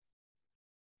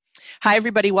Hi,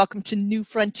 everybody. Welcome to New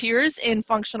Frontiers in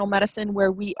Functional Medicine,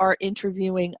 where we are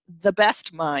interviewing the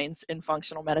best minds in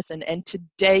functional medicine, and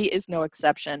today is no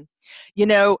exception. You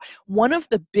know, one of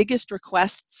the biggest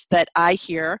requests that I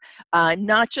hear,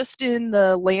 not just in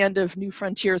the Land of New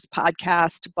Frontiers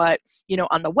podcast, but,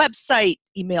 on the website,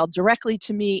 emailed directly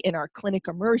to me in our clinic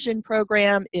immersion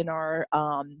program, in our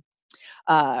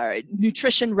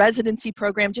nutrition residency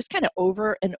program, just kind of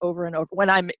over and over and over when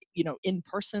I'm, in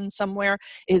person somewhere,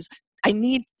 is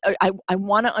I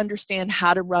want to understand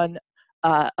how to run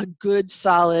a good,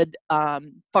 solid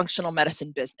functional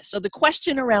medicine business. So the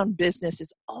question around business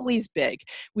is always big.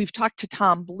 We've talked to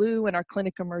Tom Blue in our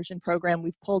clinic immersion program.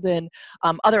 We've pulled in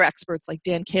other experts like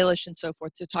Dan Kalish and so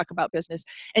forth to talk about business.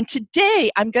 And today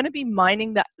I'm going to be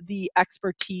mining the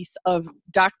expertise of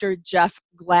Dr. Jeff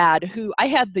Glad, who I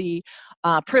had the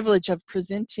privilege of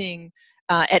presenting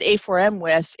at A4M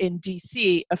with in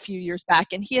DC a few years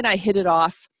back. And he and I hit it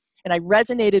off. And I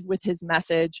resonated with his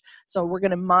message. So we're going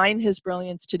to mine his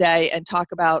brilliance today and talk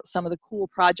about some of the cool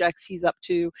projects he's up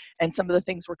to and some of the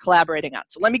things we're collaborating on.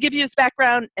 So let me give you his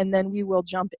background and then we will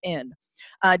jump in.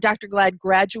 Dr. Glad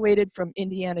graduated from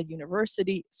Indiana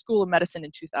University School of Medicine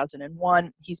in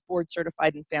 2001. He's board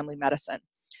certified in family medicine.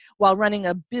 While running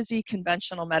a busy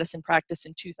conventional medicine practice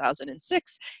in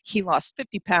 2006, he lost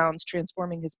 50 pounds,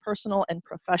 transforming his personal and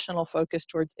professional focus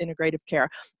towards integrative care.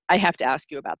 I have to ask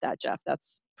you about that, Jeff.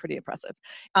 That's pretty impressive.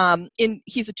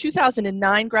 He's a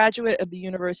 2009 graduate of the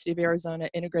University of Arizona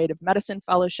Integrative Medicine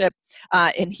Fellowship,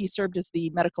 and he served as the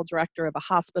medical director of a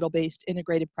hospital-based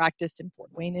integrative practice in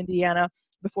Fort Wayne, Indiana,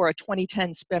 before a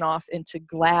 2010 spinoff into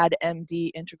Glad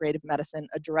MD Integrative Medicine,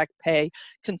 a direct pay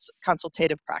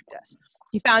consultative practice.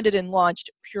 He founded and launched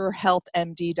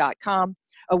purehealthmd.com,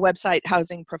 a website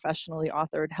housing professionally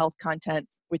authored health content,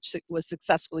 which was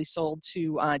successfully sold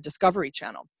to Discovery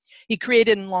Channel. He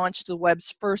created and launched the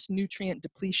web's first nutrient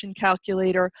depletion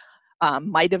calculator,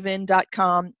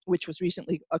 Mitavin.com, which was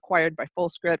recently acquired by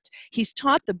Fullscript. He's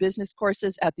taught the business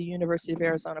courses at the University of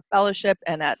Arizona Fellowship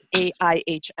and at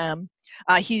AIHM.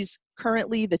 He's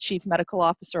currently the chief medical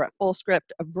officer at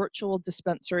Fullscript, a virtual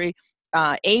dispensary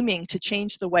aiming to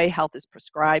change the way health is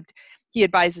prescribed. He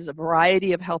advises a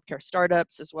variety of healthcare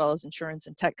startups as well as insurance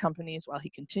and tech companies while he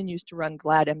continues to run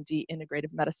GladMD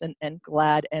Integrative Medicine and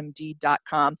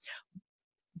GladMD.com.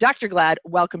 Dr. Glad,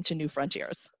 welcome to New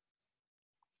Frontiers.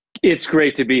 It's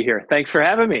great to be here. Thanks for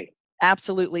having me.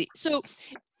 Absolutely. So,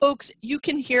 folks, you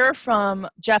can hear from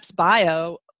Jeff's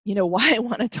bio why I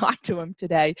want to talk to him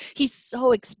today. He's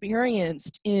so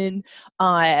experienced in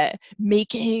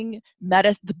making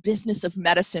the business of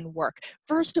medicine work.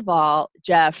 First of all,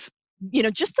 Jeff,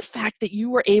 just the fact that you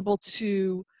were able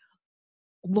to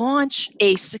launch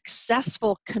a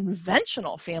successful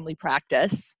conventional family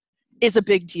practice is a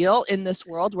big deal in this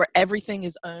world where everything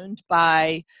is owned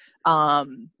by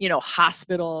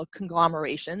hospital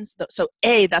conglomerations. So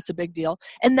that's a big deal.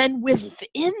 And then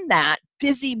within that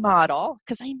busy model,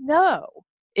 because I know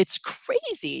it's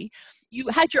crazy, you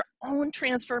had your own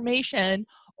transformation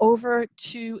over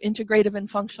to integrative and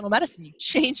functional medicine. You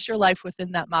changed your life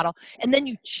within that model, and then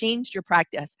you changed your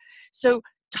practice. So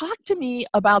talk to me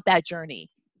about that journey.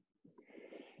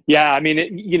 Yeah, I mean,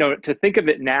 to think of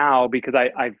it now, because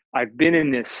I've been in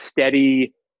this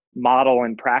steady model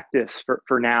and practice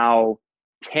for now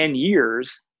 10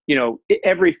 years,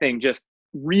 everything just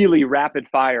really rapid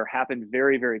fire happened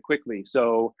very, very quickly.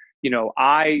 So,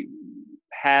 I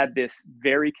had this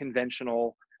very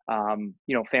conventional,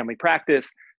 family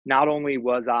practice. Not only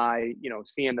was I,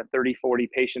 seeing the 30, 40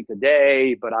 patients a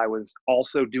day, but I was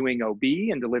also doing OB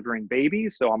and delivering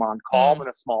babies. So I'm on call in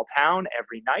a small town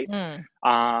every night,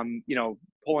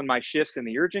 pulling my shifts in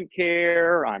the urgent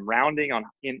care. I'm rounding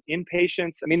in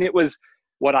inpatients. I mean, it was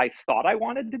what I thought I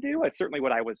wanted to do. It's certainly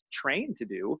what I was trained to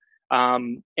do.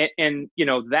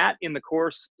 That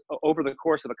over the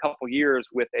course of a couple years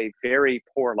with a very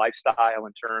poor lifestyle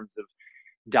in terms of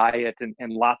diet and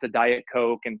lots of Diet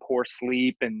Coke and poor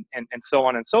sleep and so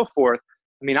on and so forth.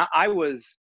 I mean, I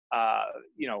was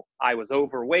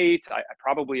overweight. I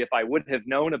probably, if I would have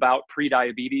known about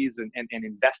pre-diabetes and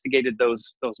investigated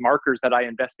those markers that I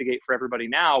investigate for everybody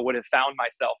now, would have found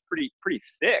myself pretty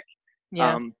sick.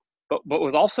 Yeah. But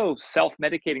was also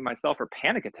self-medicating myself for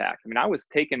panic attacks. I mean, I was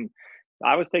taking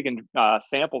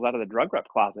samples out of the drug rep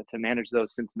closet to manage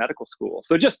those since medical school.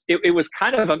 So it was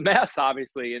kind of a mess,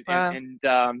 obviously. And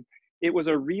it was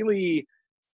a really,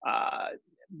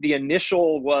 the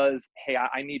initial was, hey,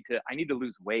 I need to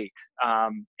lose weight.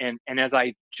 And as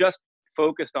I just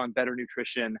focused on better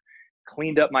nutrition,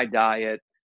 cleaned up my diet,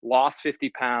 lost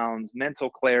 50 pounds, mental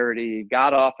clarity,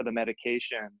 got off of the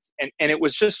medications. And it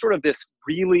was just sort of this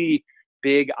really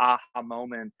big aha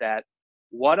moment that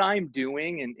what I'm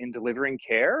doing in delivering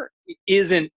care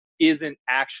isn't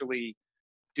actually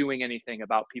doing anything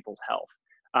about people's health.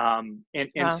 And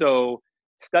Wow. so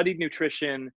studied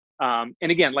nutrition. And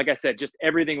again, like I said, just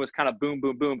everything was kind of boom,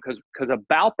 boom, boom. Because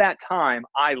about that time,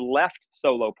 I left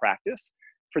solo practice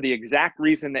for the exact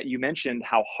reason that you mentioned,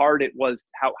 how hard it was,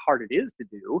 how hard it is to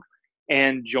do,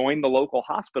 and joined the local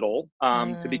hospital to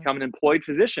Mm. become an employed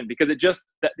physician, because it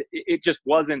just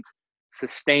wasn't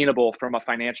sustainable from a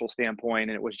financial standpoint,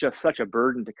 and it was just such a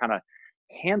burden to kind of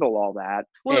handle all that.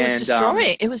 Well, And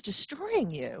it was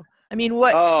destroying you. I mean,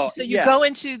 what, oh so you yeah, go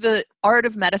into the art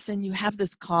of medicine, you have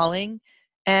this calling,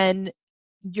 and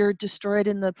you're destroyed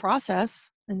in the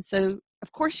process. And so,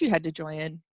 of course, you had to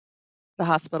join the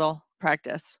hospital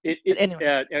practice. But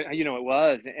anyway, it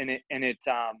was,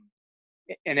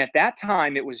 and at that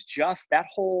time, it was just, that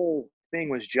whole thing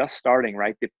was just starting,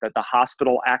 right? The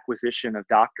hospital acquisition of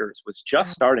doctors was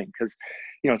just mm, starting, because,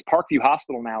 it's Parkview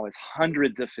Hospital now is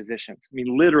hundreds of physicians. I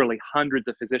mean, literally hundreds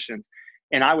of physicians.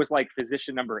 And I was like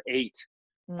physician number 8.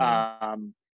 mm,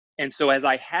 Um, and so as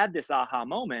I had this aha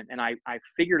moment, and I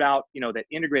figured out, that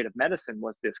integrative medicine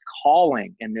was this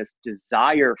calling and this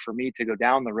desire for me to go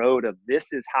down the road of,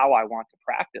 this is how I want to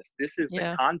practice. This is the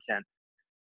yeah. content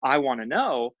I want to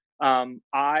know.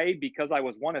 Because I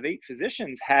was one of 8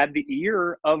 physicians, had the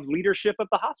ear of leadership of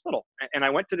the hospital. And I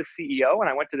went to the CEO and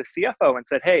I went to the CFO and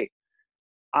said, hey,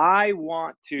 I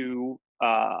want to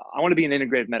be an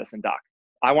integrative medicine doc.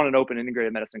 I want an open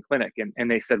integrative medicine clinic. And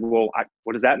they said, well,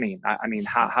 what does that mean? I mean,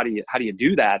 how do you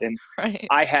do that? And Right.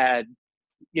 I had,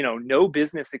 no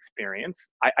business experience.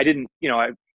 I didn't,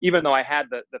 even though I had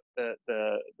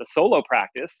the solo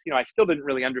practice, I still didn't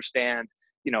really understand,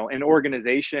 an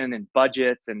organization and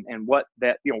budgets and what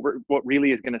that, what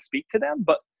really is going to speak to them.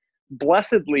 But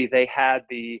blessedly, they had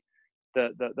the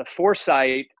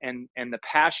foresight and the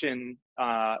passion,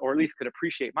 or at least could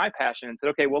appreciate my passion, and said,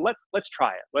 okay, well, let's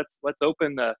try it. Let's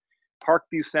open the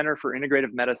Parkview Center for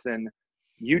Integrative Medicine.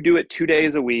 You do it 2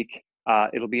 days a week.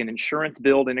 It'll be an insurance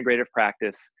billed integrative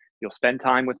practice. You'll spend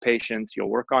time with patients. You'll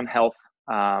work on health,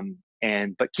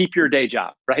 but keep your day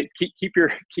job, right? Keep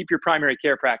your primary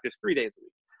care practice 3 days a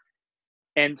week.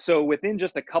 And so within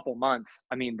just a couple months,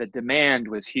 I mean, the demand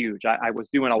was huge. I was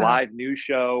doing a Wow. live news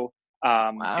show.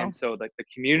 And Wow. so the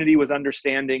community was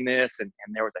understanding this, and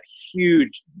there was a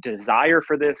huge desire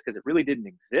for this, because it really didn't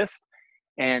exist.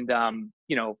 And,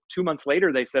 2 months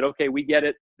later, they said, okay, we get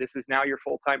it. This is now your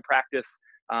full-time practice.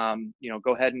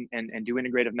 Go ahead and do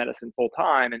integrative medicine full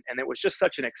time. And it was just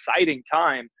such an exciting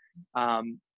time.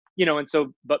 And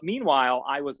so, but meanwhile,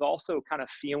 I was also kind of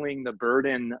feeling the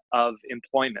burden of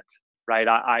employment,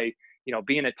 right?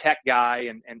 Being a tech guy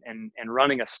and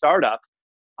running a startup,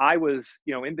 I was,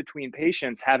 in between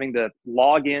patients, having to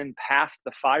log in past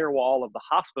the firewall of the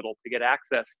hospital to get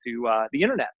access to the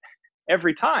internet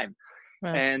every time.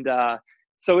 Wow. And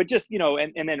so it just,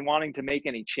 and then wanting to make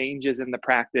any changes in the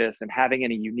practice and having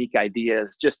any unique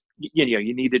ideas, just,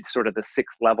 you needed sort of the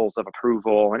 6 levels of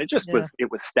approval, and Yeah.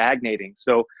 it was stagnating.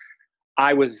 So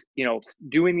I was,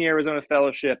 doing the Arizona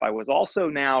Fellowship. I was also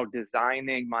now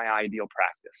designing my ideal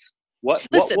practice. What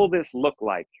Listen, will this look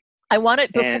like? I want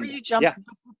it And yeah,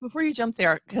 before you jump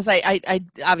there, because I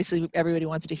obviously everybody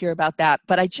wants to hear about that,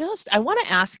 but I want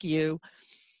to ask you,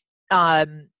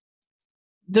 um,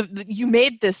 you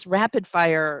made this rapid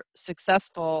fire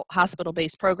successful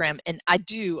hospital-based program, and I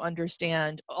do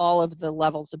understand all of the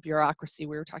levels of bureaucracy.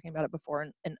 We were talking about it before,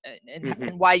 hmm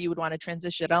and why you would want to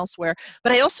transition elsewhere.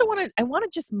 But I also want to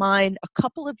just mine a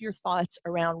couple of your thoughts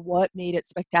around what made it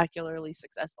spectacularly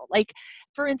successful. Like,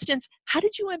 for instance, how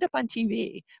did you end up on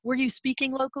TV? Were you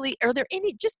speaking locally? Are there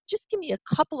any, just give me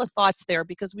a couple of thoughts there,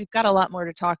 because we've got a lot more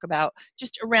to talk about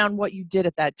just around what you did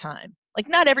at that time. Like,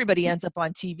 not everybody ends up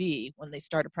on TV when they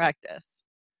start a practice.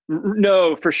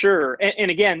 No, for sure.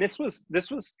 And again, this was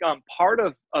part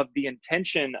of the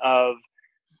intention of,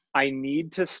 I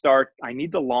need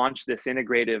to launch this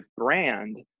integrative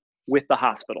brand with the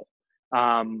hospital.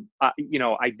 I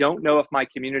don't know if my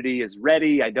community is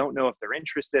ready. I don't know if they're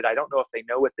interested. I don't know if they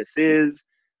know what this is.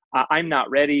 I'm not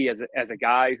ready as a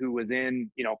guy who was in,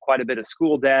 quite a bit of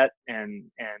school debt and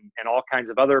all kinds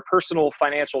of other personal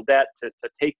financial debt to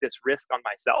take this risk on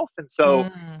myself. And so,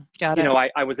 Got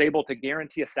it. I was able to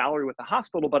guarantee a salary with the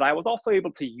hospital, but I was also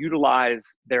able to utilize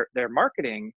their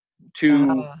marketing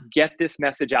to Uh, get this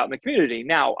message out in the community.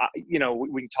 Now,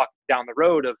 we can talk down the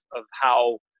road of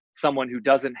how someone who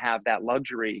doesn't have that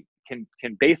luxury can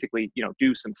basically,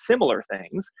 do some similar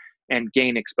things and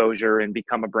gain exposure and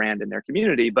become a brand in their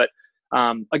community. But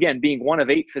again, being one of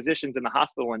 8 physicians in the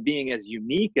hospital and being as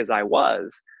unique as I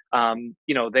was, I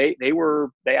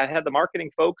had the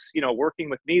marketing folks, working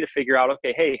with me to figure out,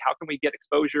 okay, hey, how can we get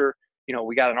exposure?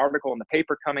 We got an article in the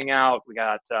paper coming out. We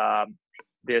got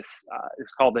it's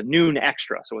called the Noon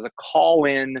Extra. So it was a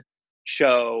call-in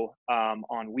show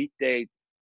on weekday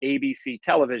ABC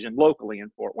television locally in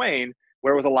Fort Wayne,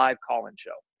 where it was a live call-in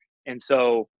show. And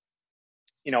so,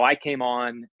 I came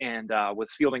on and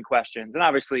was fielding questions and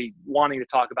obviously wanting to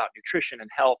talk about nutrition and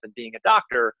health and being a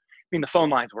doctor. I mean, the phone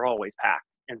lines were always packed.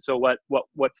 And so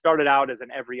what started out as an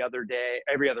every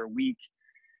other week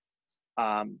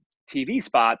TV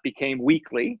spot became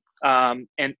weekly. And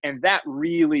that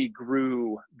really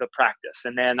grew the practice.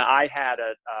 And then I had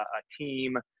a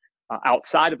team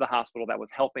outside of the hospital that was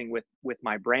helping with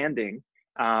my branding,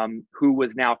 who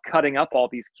was now cutting up all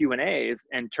these Q&As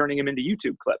and turning them into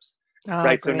YouTube clips. Oh, right.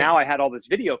 great. So now I had all this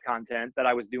video content that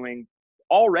I was doing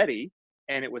already,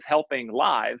 and it was helping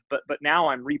live, but now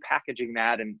I'm repackaging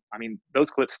that. And I mean,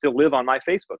 those clips still live on my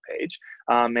Facebook page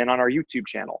and on our YouTube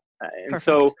channel. And Perfect.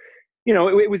 so,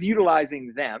 it was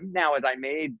utilizing them. Now, as I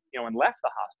made, and left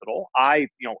the hospital, I,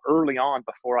 early on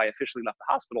before I officially left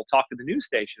the hospital, talked to the news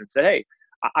station and said, hey,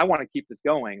 I want to keep this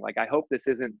going. Like, I hope this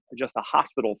isn't just a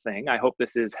hospital thing. I hope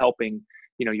this is helping,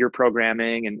 your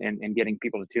programming and getting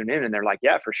people to tune in. And they're like,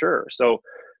 yeah, for sure. So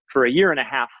for a year and a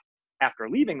half after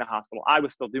leaving the hospital, I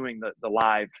was still doing the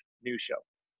live news show.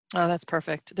 Oh, that's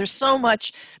perfect. There's so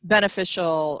much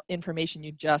beneficial information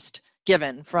you've just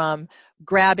given, from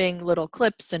grabbing little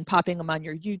clips and popping them on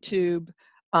your YouTube,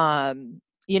 to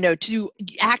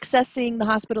accessing the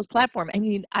hospital's platform. I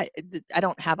mean, I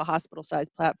don't have a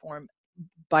hospital-sized platform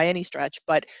by any stretch,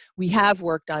 but we have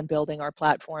worked on building our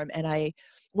platform. And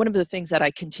one of the things that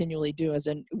I continually do is,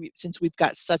 since we've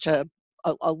got such a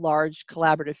large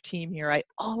collaborative team here, I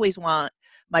always want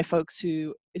my folks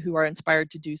who are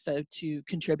inspired to do so to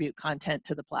contribute content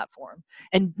to the platform,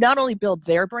 and not only build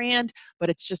their brand, but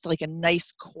it's just like a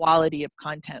nice quality of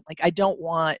content. Like, I don't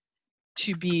want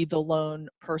to be the lone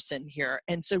person here.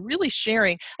 And so really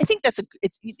sharing, I think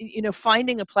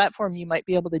finding a platform you might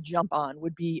be able to jump on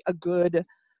would be a good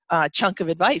chunk of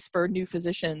advice for new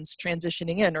physicians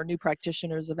transitioning in, or new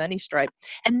practitioners of any stripe.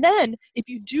 And then if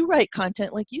you do write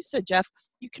content, like you said, Jeff,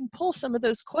 you can pull some of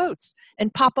those quotes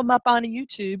and pop them up on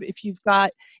YouTube if you've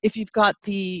got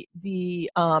the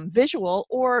visual.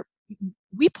 Or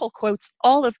we pull quotes.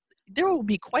 There will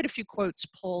be quite a few quotes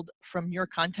pulled from your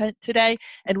content today,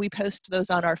 and we post those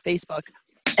on our Facebook.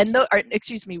 And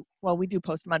we do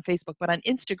post them on Facebook, but on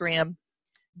Instagram,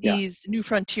 these New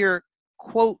Frontier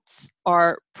quotes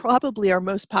are probably our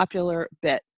most popular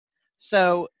bit.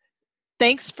 So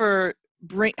thanks for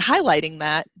highlighting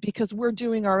that, because we're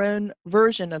doing our own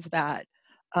version of that.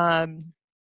 All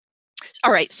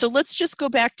right, so let's just go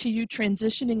back to you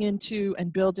transitioning into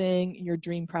and building your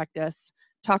dream practice.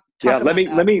 Talk let about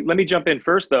let me jump in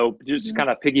first, though, just kind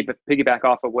of piggyback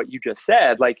off of what you just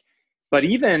said. But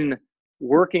even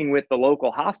working with the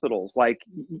local hospitals,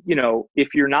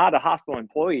 if you're not a hospital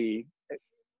employee,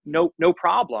 no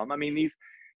problem. I mean,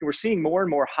 we're seeing more and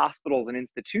more hospitals and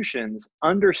institutions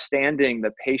understanding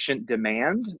the patient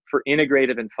demand for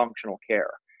integrative and functional care.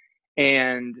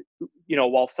 And,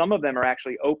 while some of them are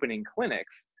actually opening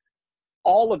clinics,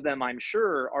 all of them, I'm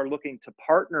sure, are looking to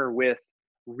partner with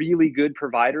really good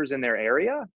providers in their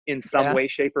area in some way,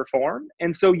 shape, or form.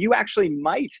 And so you actually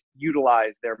might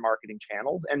utilize their marketing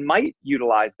channels and might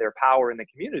utilize their power in the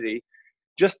community,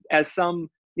 just as some,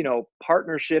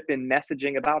 partnership in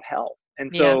messaging about health.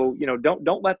 And so,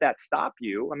 don't let that stop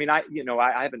you. I mean, I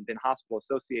haven't been hospital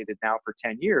associated now for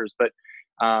 10 years, but,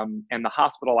 and the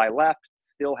hospital I left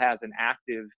still has an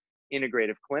active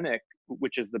integrative clinic,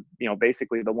 which is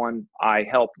basically the one I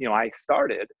helped, I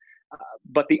started.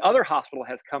 But the other hospital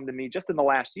has come to me just in the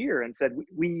last year and said,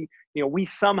 we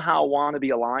somehow want to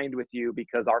be aligned with you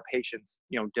because our patients,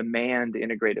 demand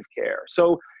integrative care.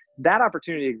 So that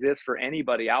opportunity exists for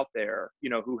anybody out there,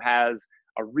 who has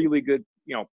a really good,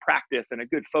 practice and a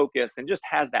good focus and just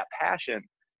has that passion.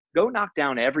 Go knock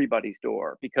down everybody's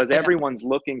door, because everyone's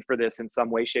looking for this in some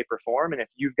way, shape, or form. And if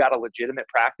you've got a legitimate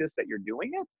practice that you're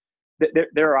doing it,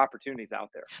 there are opportunities out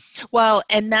there. Well,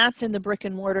 and that's in the brick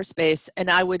and mortar space, and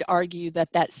I would argue that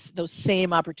those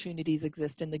same opportunities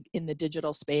exist in the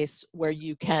digital space, where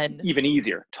you can even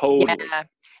easier. Totally. Yeah.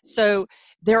 So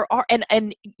there are,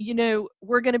 and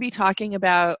we're going to be talking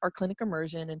about our clinic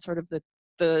immersion and sort of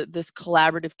this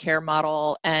collaborative care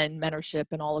model and mentorship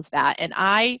and all of that. And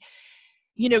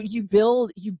you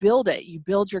build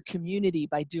your community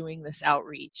by doing this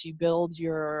outreach. You build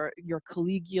your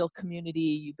collegial community,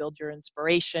 you build your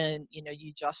inspiration.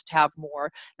 You just have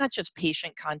more, not just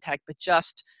patient contact, but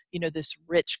just this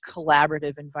rich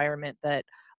collaborative environment that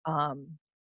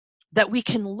that we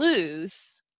can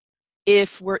lose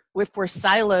if we're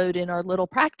siloed in our little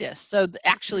practice. So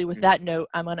actually, with that note,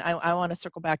 I want to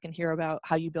circle back and hear about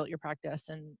how you built your practice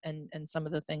and some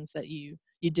of the things that you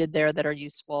did there that are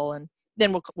useful, and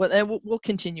then we'll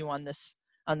continue on this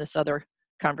other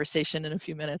conversation in a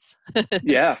few minutes.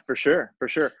 Yeah, for sure.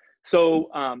 So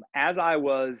as I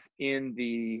was in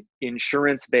the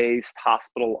insurance-based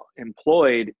hospital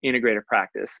employed integrative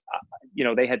practice,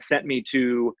 they had sent me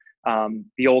to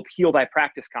the old Heal Thy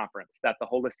Practice conference that the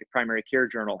Holistic Primary Care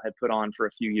Journal had put on for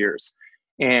a few years.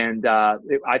 And I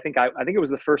think it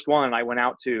was the first one I went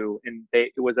out to, and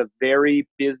it was a very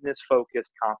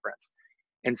business-focused conference.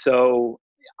 And so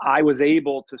I was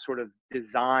able to sort of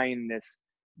design this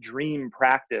dream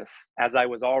practice as I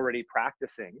was already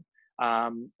practicing,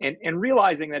 and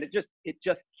realizing that it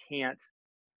just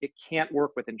can't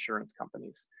work with insurance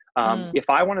companies. If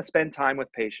I want to spend time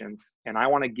with patients and I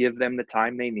want to give them the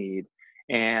time they need,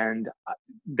 and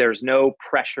there's no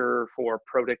pressure for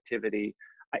productivity,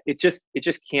 it just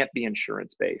can't be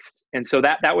insurance based. And so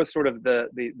that was sort of the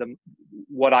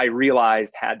what I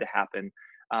realized had to happen.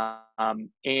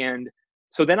 And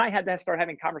so then I had to start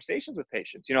having conversations with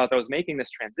patients. As I was making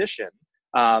this transition,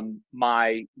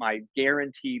 my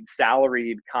guaranteed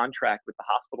salaried contract with the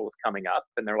hospital was coming up,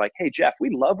 and they're like, "Hey, Jeff, we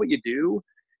love what you do.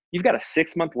 You've got a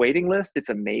 6-month waiting list. It's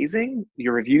amazing.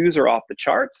 Your reviews are off the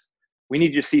charts. We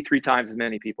need you to see 3 times as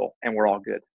many people, and we're all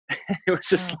good." It was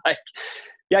just like,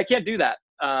 yeah, I can't do that.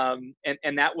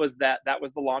 And that was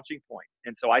the launching point.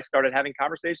 And so I started having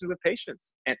conversations with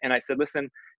patients, and I said, "Listen,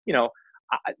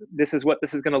 this is what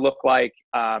this is going to look like.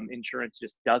 Insurance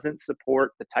just doesn't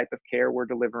support the type of care we're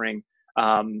delivering."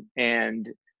 And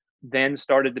then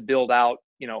started to build out,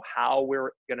 how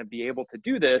we're going to be able to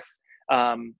do this,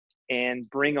 and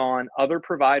bring on other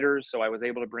providers. So I was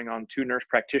able to bring on 2 nurse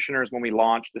practitioners when we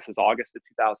launched. This is August of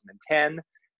 2010,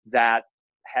 that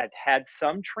had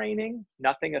some training,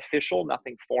 nothing official,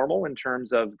 nothing formal in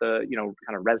terms of the,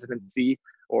 kind of residency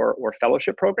or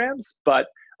fellowship programs, but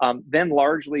then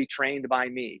largely trained by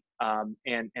me,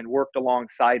 and worked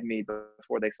alongside me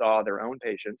before they saw their own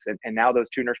patients. And now those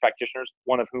 2 nurse practitioners,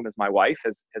 one of whom is my wife,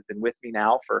 has been with me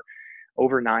now for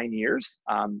over 9 years,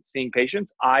 seeing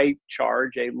patients. I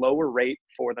charge a lower rate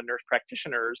for the nurse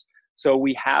practitioners, so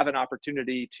we have an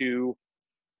opportunity to,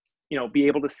 be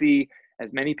able to see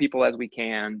as many people as we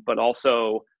can, but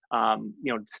also,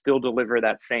 still deliver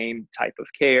that same type of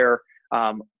care.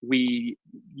 We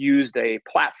used a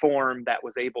platform that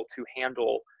was able to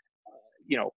handle,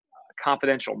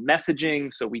 confidential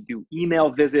messaging. So we do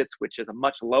email visits, which is a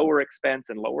much lower expense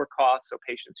and lower cost. So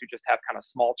patients who just have kind of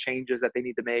small changes that they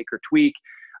need to make or tweak,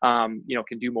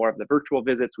 can do more of the virtual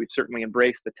visits. We've certainly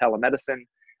embraced the telemedicine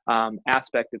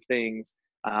aspect of things.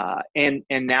 And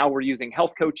now we're using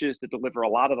health coaches to deliver a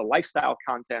lot of the lifestyle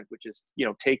content, which is,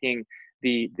 taking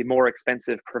the more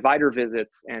expensive provider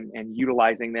visits and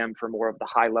utilizing them for more of the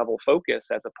high level focus,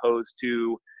 as opposed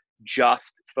to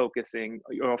just focusing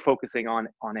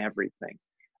on everything.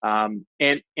 And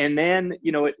then,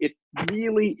 it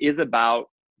really is about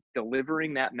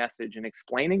delivering that message and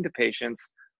explaining to patients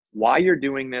why you're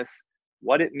doing this,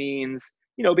 what it means,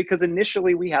 because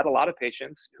initially we had a lot of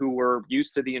patients who were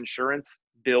used to the insurance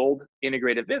billed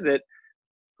integrated visit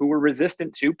who were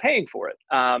resistant to paying for it.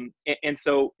 And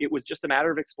so it was just a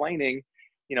matter of explaining,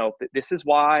 this is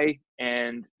why,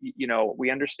 and,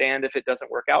 we understand if it doesn't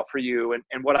work out for you.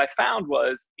 And what I found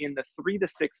was, in the 3 to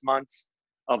 6 months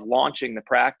of launching the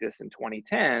practice in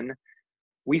 2010,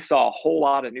 we saw a whole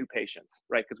lot of new patients,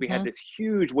 right? Because we had this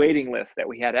huge waiting list that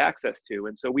we had access to.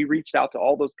 And so we reached out to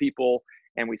all those people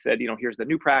and we said, here's the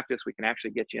new practice. We can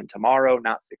actually get you in tomorrow,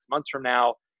 not 6 months from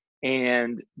now.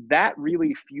 And that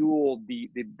really fueled the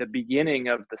beginning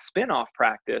of the spin-off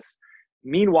practice.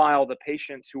 Meanwhile, the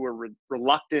patients who were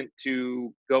reluctant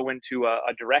to go into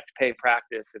a direct pay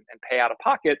practice and pay out of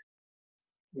pocket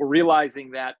were realizing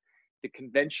that the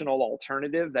conventional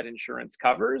alternative that insurance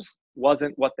covers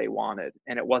wasn't what they wanted,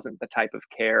 and it wasn't the type of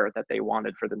care that they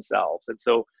wanted for themselves. And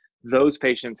so those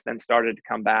patients then started to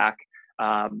come back.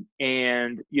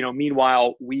 And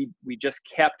meanwhile, we just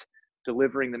kept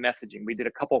delivering the messaging. We did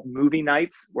a couple of movie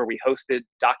nights where we hosted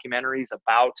documentaries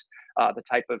about the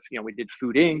type of, we did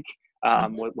Food Inc.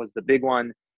 Was the big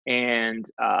one, and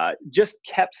just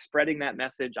kept spreading that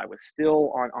message. I was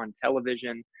still on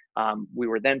television. We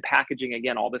were then packaging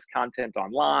again all this content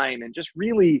online, and just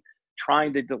really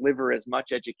trying to deliver as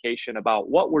much education about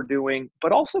what we're doing,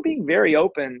 but also being very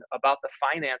open about the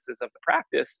finances of the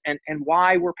practice and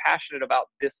why we're passionate about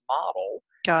this model.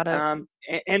 Got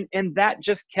it. And that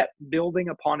just kept building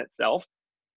upon itself.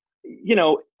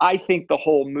 I think the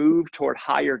whole move toward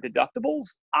higher deductibles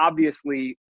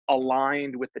obviously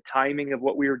aligned with the timing of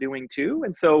what we were doing too.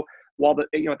 And so while at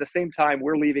the same time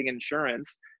we're leaving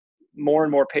insurance, more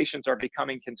and more patients are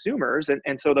becoming consumers.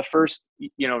 And so the first,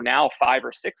 now $5,000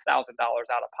 or $6,000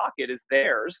 out of pocket is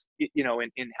theirs,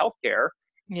 in healthcare.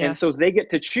 And so Yes. they get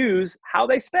to choose how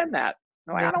they spend that.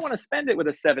 Like, I don't want to Yes. spend it with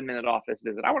a 7-minute office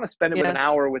visit. I want to spend it with an Yes.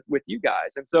 hour with you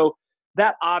guys. And so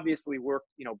that obviously worked,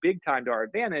 big time to our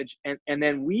advantage. And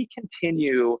then we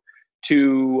continue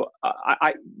to,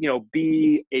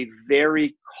 be a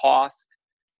very cost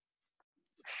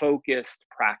focused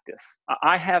practice.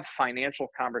 I have financial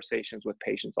conversations with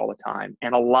patients all the time,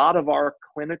 and a lot of our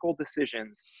clinical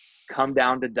decisions come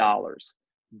down to dollars.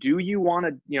 Do you want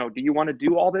to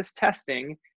do all this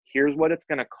testing? Here's what it's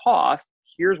going to cost.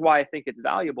 Here's why I think it's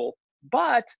valuable.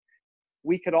 But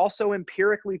we could also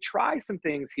empirically try some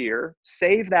things here,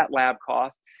 save that lab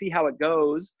cost, see how it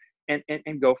goes, and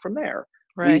go from there.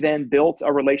 We Right. then built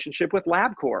a relationship with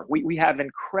LabCorp. We have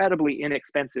incredibly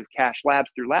inexpensive cash labs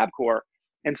through LabCorp.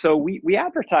 And so we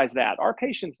advertise that. Our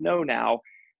patients know now,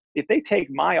 if they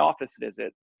take my office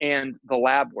visit and the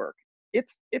lab work,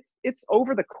 it's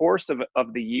over the course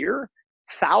of the year,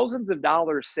 thousands of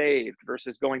dollars saved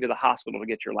versus going to the hospital to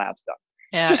get your labs done.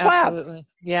 Yeah, Just labs. absolutely.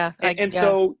 Yeah. And Yeah.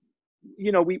 so,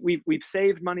 we've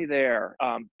saved money there,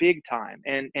 big time.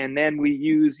 And then we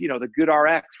use, the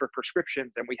GoodRx for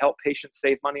prescriptions, and we help patients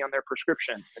save money on their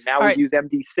prescriptions. And now All we right. use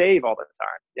MD Save all the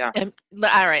time. Yeah. And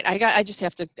all right, I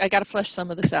got to flesh some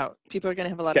of this out. People are going to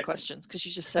have a lot of Okay. questions because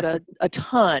you just said a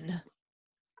ton.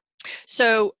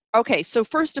 So, okay. So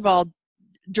first of all,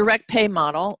 direct pay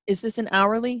model. Is this an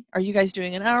hourly? Are you guys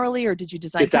doing an hourly, or did you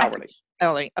design It's hourly?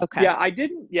 Hourly. Okay. Yeah, I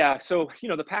didn't. Yeah. So,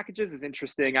 the packages is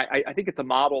interesting. I think it's a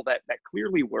model that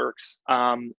clearly works.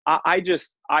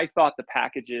 I thought the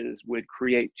packages would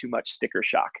create too much sticker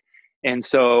shock. And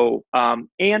so,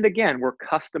 and again, we're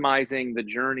customizing the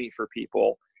journey for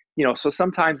people, so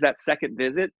sometimes that second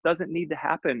visit doesn't need to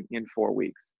happen in 4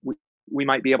 weeks. We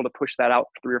might be able to push that out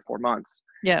 3 or 4 months. So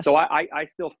Yes. I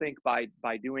still think by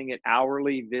doing it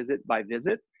hourly visit by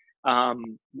visit,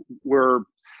 we're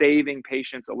saving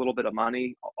patients a little bit of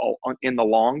money in the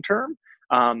long term,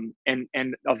 and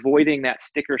avoiding that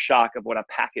sticker shock of what a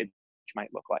package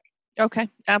might look like. Okay,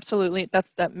 absolutely.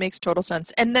 That makes total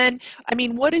sense. And then, I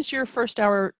mean, what is your first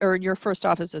hour or your first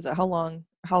office visit? How long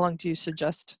do you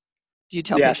suggest? Do you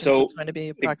tell Yeah, patients so it's going to be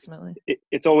approximately?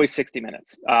 it's always 60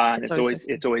 minutes, and It's always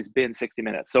 60. it's always been 60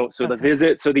 minutes. So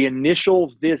Okay. the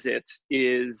initial visit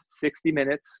is 60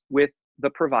 minutes with the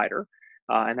provider,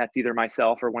 and that's either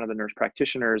myself or one of the nurse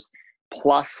practitioners,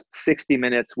 plus 60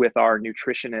 minutes with our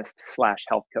nutritionist /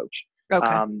 health coach.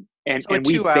 Okay. And So a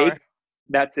we 2 hour. bake.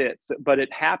 That's it. So, but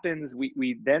it happens.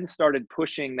 We then started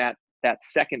pushing that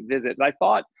second visit. And I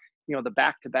thought, the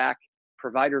back-to-back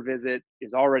provider visit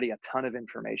is already a ton of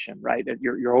information, right?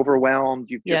 You're overwhelmed.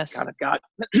 You've just Yes. kind of got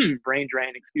brain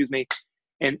drain, excuse me.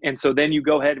 And so then you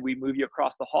go ahead, we move you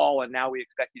across the hall, and now we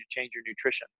expect you to change your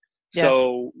nutrition. Yes.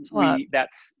 So It's a lot.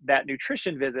 that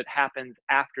nutrition visit happens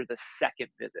after the second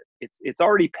visit. It's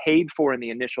already paid for in the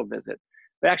initial visit.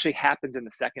 It actually happens in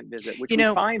the second visit, which we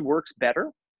find works better.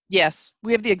 Yes,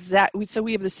 we have we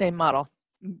have the same model.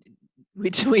 We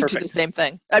do the Perfect. same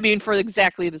thing. I mean, for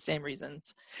exactly the same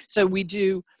reasons. So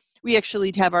we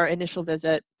actually have our initial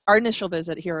visit. Our initial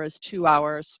visit here is 2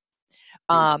 hours.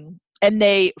 And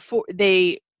they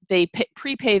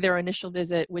prepay their initial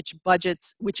visit,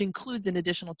 which includes an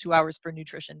additional 2 hours for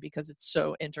nutrition because it's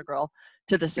so integral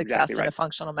to the success Exactly in right. a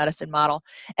functional medicine model.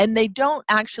 And they don't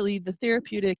actually, the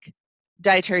therapeutic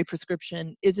dietary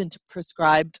prescription isn't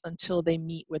prescribed until they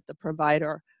meet with the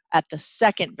provider at the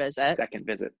second visit. Second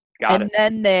visit. Got it.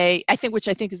 And then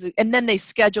and then they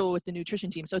schedule with the nutrition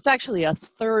team. So it's actually a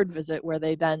third visit where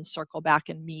they then circle back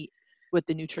and meet with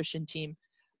the nutrition team.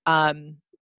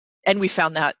 And we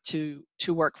found that to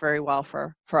work very well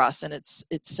for us. And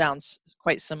it sounds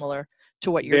quite similar to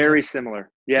what you're doing. Very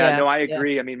similar. Yeah, no, I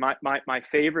agree. I mean, my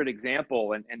favorite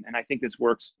example, and I think this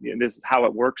works, this is how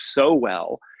it works so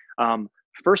well.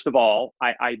 First of all,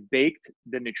 I baked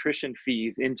the nutrition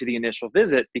fees into the initial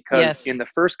visit because in the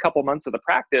first couple months of the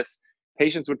practice,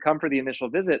 patients would come for the initial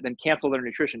visit, then cancel their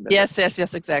nutrition visit. Yes,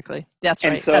 exactly. That's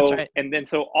right. That's right. And then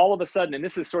so all of a sudden, and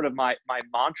this is sort of my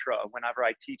mantra whenever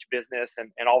I teach business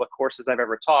and all the courses I've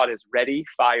ever taught is ready,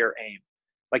 fire, aim.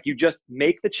 Like you just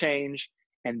make the change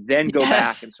and then go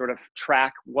back Yes. and sort of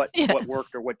track what worked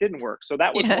Yes. or what didn't work. So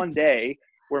that was one Yes. day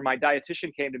where my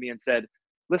dietitian came to me and said,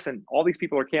 listen, all these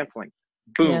people are canceling.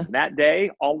 Yeah. Boom, that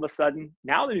day, all of a sudden,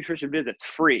 now the nutrition visit's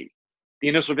free. The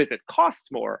initial visit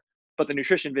costs more, but the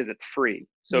nutrition visit's free.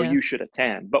 So Yeah. you should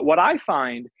attend. But what I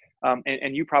find,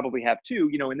 and you probably have too,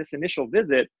 in this initial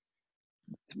visit,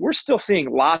 we're still seeing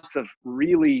lots of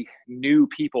really new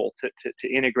people to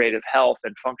integrative health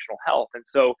and functional health. And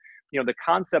so, the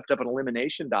concept of an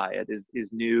elimination diet is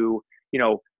new.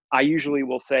 I usually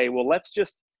will say, well, let's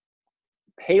just,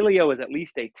 paleo is at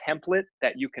least a template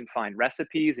that you can find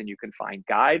recipes and you can find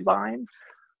guidelines.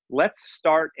 Let's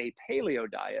start a paleo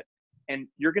diet, and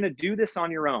you're going to do this on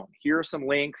your own. Here are some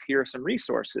links, here are some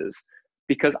resources,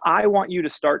 because I want you to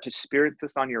start to experience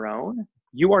this on your own.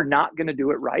 You are not going to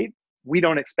do it right. We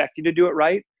don't expect you to do it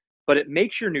right, but it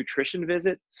makes your nutrition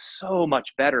visit so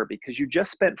much better because you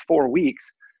just spent 4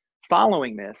 weeks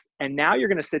following this. And now you're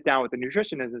going to sit down with the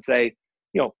nutritionist and say,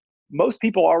 most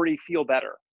people already feel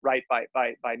better, right?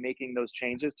 By making those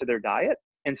changes to their diet.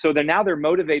 And so they're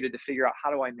motivated to figure out, how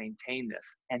do I maintain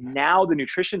this? And now the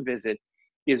nutrition visit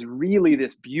is really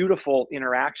this beautiful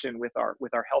interaction with our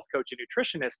health coach and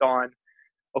nutritionist on,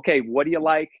 okay, what do you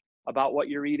like about what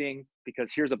you're eating?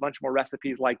 Because here's a bunch more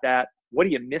recipes like that. What are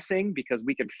you missing? Because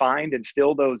we can find and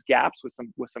fill those gaps with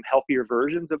some healthier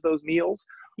versions of those meals.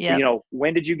 Yep.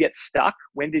 When did you get stuck?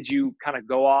 When did you kind of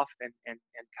go off and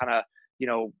kind of,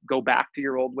 go back to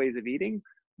your old ways of eating?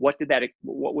 What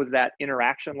was that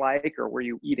interaction like? Or were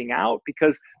you eating out?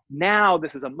 Because now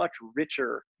this is a much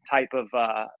richer type of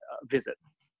visit.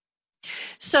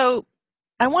 So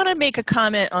I want to make a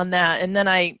comment on that, and then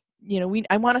I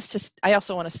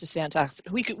also want us to stay on task.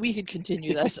 We could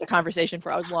continue this conversation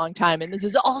for a long time, and this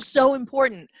is all so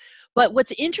important. But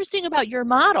what's interesting about your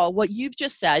model, what you've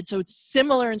just said, so it's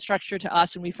similar in structure to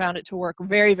us, and we found it to work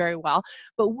very, very well.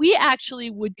 But we actually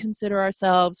would consider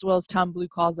ourselves, well, as Tom Blue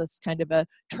calls us, kind of a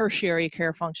tertiary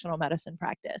care functional medicine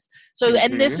practice. So,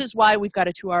 and this is why we've got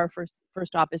a 2-hour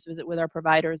first office visit with our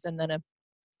providers, and then a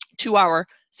 2-hour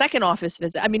second office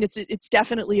visit. I mean, it's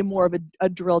definitely more of a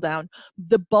drill down.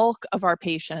 The bulk of our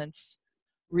patients,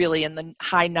 really in the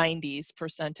high 90s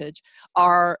percentage,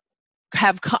 are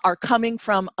coming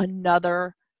from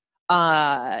another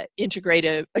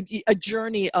integrative, a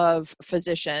journey of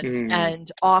physicians,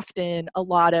 and often a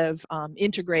lot of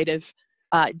integrative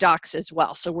docs as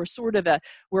well. So we're sort of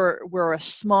we're a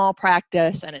small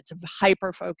practice, and it's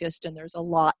hyper focused, and there's a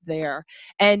lot there.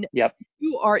 And Yep.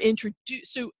 you are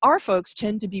introduced. So our folks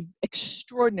tend to be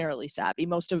extraordinarily savvy.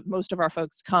 Most of our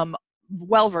folks come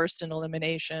well versed in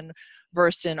elimination,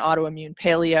 versed in autoimmune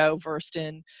paleo, versed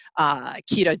in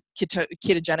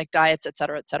ketogenic diets, et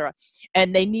cetera,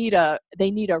 and they need a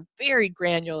very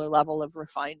granular level of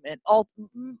refinement.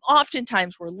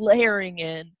 Oftentimes, we're layering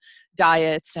in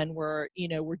diets, and we're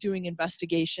doing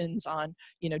investigations on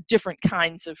different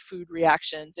kinds of food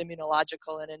reactions,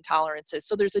 immunological and intolerances.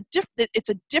 So it's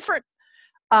a different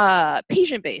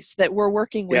patient base that we're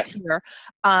working with here,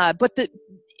 but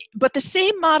the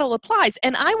same model applies.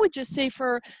 And I would just say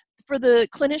for the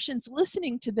clinicians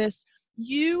listening to this,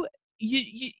 you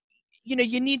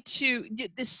need to,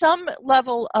 there's some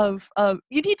level of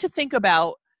you need to think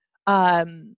about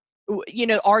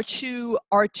our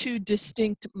two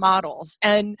distinct models,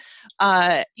 and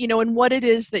and what it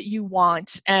is that you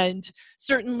want, and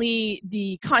certainly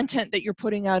the content that you're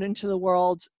putting out into the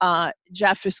world,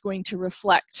 Jeff, is going to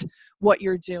reflect what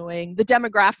you're doing. The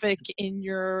demographic in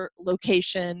your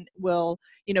location will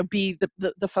be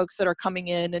the folks that are coming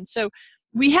in, and so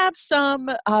we have some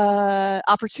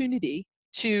opportunity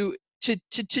to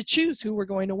choose who we're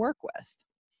going to work with.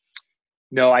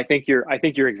 No, I think you're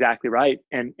exactly right.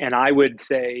 And I would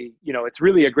say, it's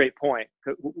really a great point.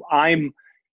 I'm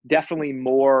definitely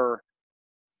more,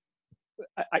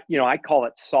 I call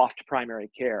it soft primary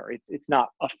care. It's not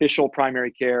official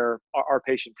primary care. Our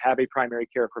patients have a primary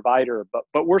care provider,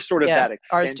 but we're sort of that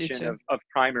extension of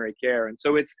primary care. And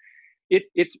so it's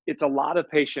a lot of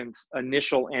patients'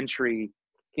 initial entry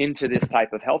into this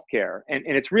type of healthcare. And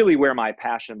it's really where my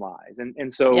passion lies.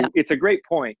 And so it's a great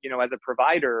point, as a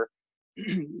provider,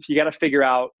 you got to figure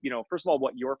out, first of all,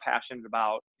 what you're passionate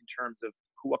about in terms of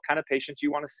what kind of patients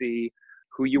you want to see,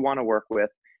 who you want to work with,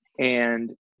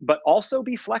 but also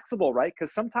be flexible, right?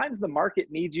 Because sometimes the market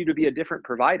needs you to be a different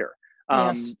provider.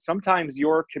 Sometimes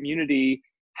your community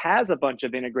has a bunch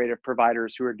of integrative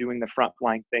providers who are doing the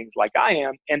frontline things like I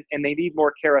am, and they need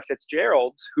more Kara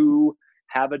Fitzgeralds who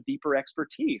have a deeper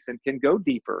expertise and can go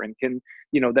deeper and can,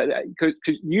 because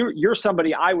you're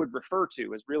somebody I would refer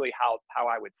to as really how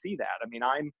I would see that. I mean,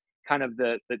 I'm kind of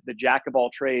the jack of all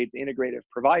trades integrative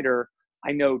provider,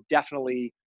 I know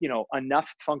definitely,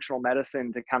 enough functional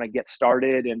medicine to kind of get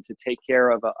started and to take care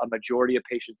of a majority of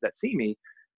patients that see me.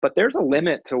 But there's a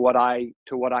limit to what I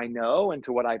know and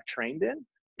to what I've trained in.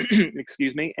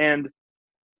 Excuse me. And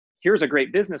here's a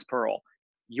great business pearl.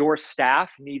 Your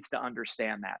staff needs to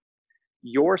understand that.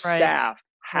 Your Right. staff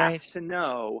has Right. to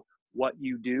know what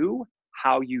you do,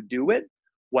 how you do it,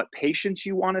 what patients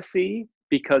you want to see,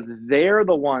 because they're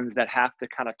the ones that have to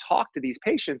kind of talk to these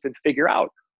patients and figure out,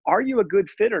 are you a good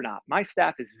fit or not? My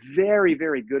staff is very,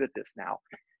 very good at this now.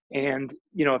 And,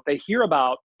 if they hear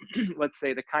about, let's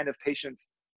say, the kind of patients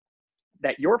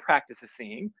that your practice is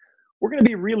seeing, we're going to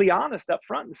be really honest up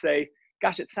front and say,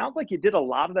 gosh, it sounds like you did a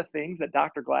lot of the things that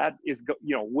Dr. Glad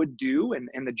would do,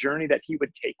 and the journey that he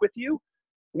would take with you.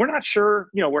 We're not sure,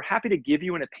 we're happy to give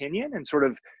you an opinion and sort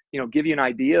of, give you an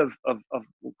idea of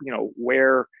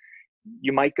where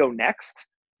you might go next.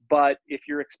 But if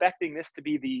you're expecting this to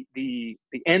be the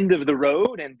end of the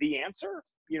road and the answer,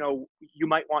 you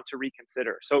might want to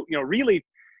reconsider. So, really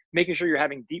making sure you're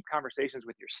having deep conversations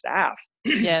with your staff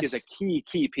is a Yes. key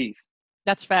piece.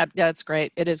 That's fab. Yeah, that's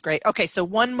great. It is great. Okay, so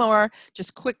one more,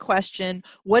 just quick question.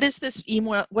 What is this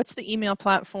email? What's the email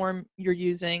platform you're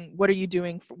using? What are you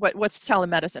doing? What's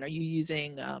telemedicine? Are you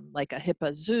using like a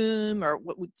HIPAA Zoom, or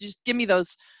what? Just give me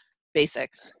those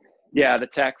basics. Yeah, the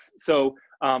text. So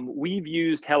we've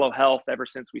used Hello Health ever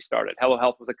since we started. Hello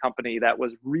Health was a company that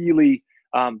was really,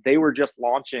 they were just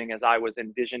launching as I was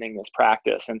envisioning this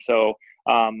practice. And so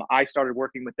I started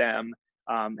working with them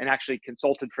and actually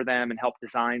consulted for them and helped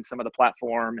design some of the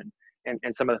platform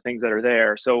and some of the things that are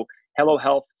there. So Hello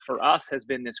Health for us has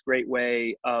been this great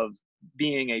way of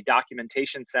being a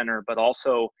documentation center, but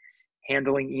also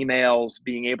handling emails,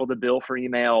 being able to bill for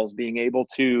emails, being able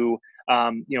to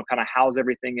kind of house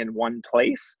everything in one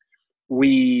place.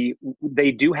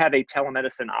 They do have a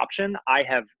telemedicine option. I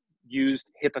have used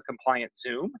HIPAA compliant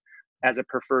Zoom as a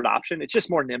preferred option. It's just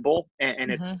more nimble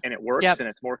and Mm-hmm. it works Yep. and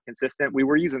it's more consistent. We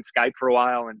were using Skype for a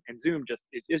while and Zoom is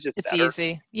just It's better.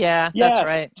 easy. Yeah, that's Yes,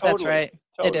 right. That's right. It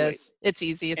totally. is. It's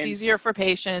easy. It's And easier for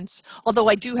patients. Although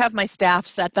I do have my staff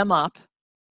set them up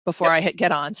before yep, I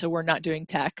get on, so we're not doing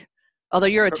tech. Although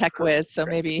you're a tech whiz, so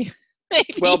maybe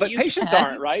well, maybe but you patients can.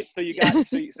 aren't, right? So you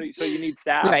need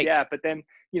staff. Right. Yeah. But then,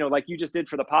 like you just did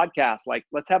for the podcast, like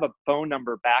let's have a phone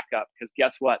number backup, because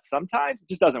guess what? Sometimes it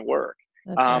just doesn't work.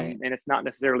 That's right. And it's not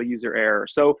necessarily user error.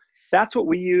 So that's what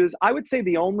we use. I would say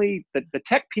the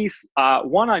tech piece,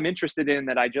 one I'm interested in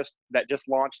that just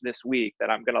launched this week that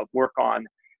I'm going to work on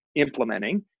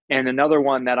implementing. And another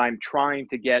one that I'm trying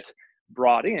to get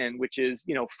brought in, which is,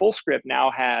 FullScript now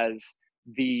has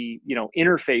the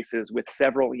interfaces with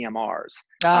several EMRs,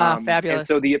 Ah, and so fabulous.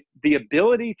 the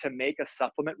ability to make a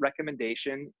supplement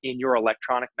recommendation in your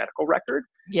electronic medical record,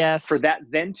 for Yes. that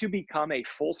then to become a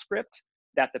full script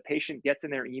that the patient gets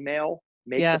in their email,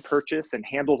 makes a Yes. purchase and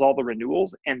handles all the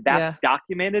renewals, and that's Yeah.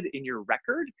 documented in your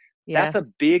record. Yeah. That's a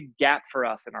big gap for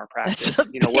us in our That's a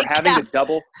practice. We're big having to gap.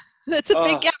 double. That's a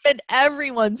big Oh, gap in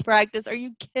everyone's practice. Are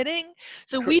you kidding?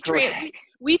 So correct.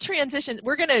 we transitioned.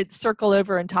 We're going to circle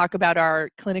over and talk about our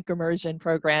clinic immersion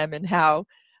program and how,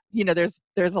 there's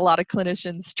a lot of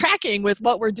clinicians tracking with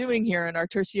what we're doing here in our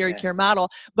tertiary care Yes. model.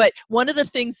 But one of the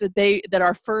things that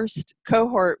our first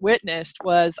cohort witnessed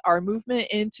was our movement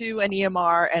into an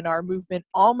EMR and our movement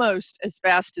almost as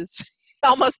fast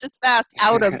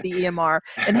out of the EMR,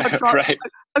 and Right.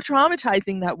 how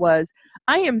traumatizing that was.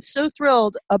 I am so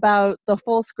thrilled about the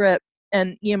FullScript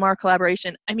and EMR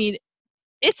collaboration. I mean,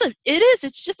 it's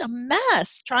just a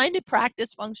mess. Trying to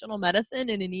practice functional medicine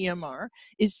in an EMR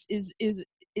is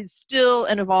still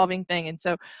an evolving thing. And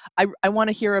so I want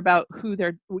to hear about who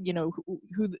they're, who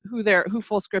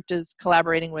FullScript is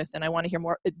collaborating with. And I want to hear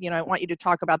more, I want you to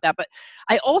talk about that. But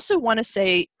I also want to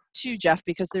say too, Jeff,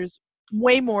 because there's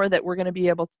way more that we're going to be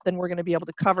able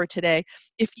to cover today.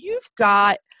 If you've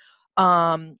got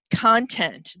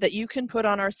content that you can put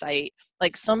on our site,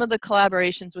 like some of the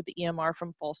collaborations with the EMR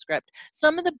from FullScript,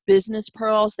 some of the business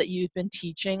pearls that you've been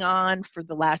teaching on for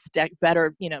the last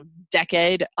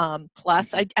decade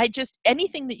plus. I just,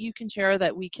 anything that you can share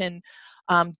that we can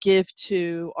give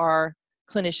to our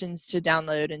clinicians to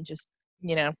download, and just,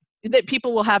 that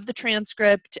people will have the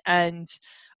transcript, and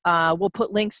we'll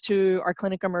put links to our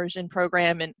clinic immersion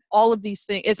program and all of these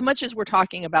things. As much as we're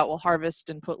talking about, we'll harvest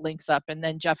and put links up. And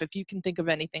then, Jeff, if you can think of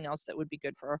anything else that would be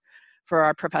good for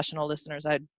our professional listeners,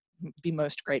 I'd be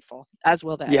most grateful, as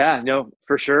will they. Yeah, no,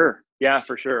 for sure. Yeah,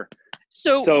 for sure.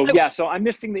 So So I'm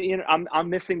missing I'm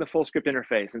missing the FullScript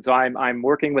interface, and so I'm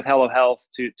working with Hello Health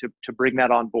to bring that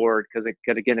on board, because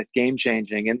again, it's game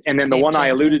changing. And then the game one I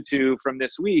changing. alluded to from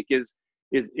this week is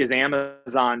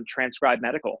Amazon Transcribe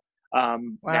Medical. Wow.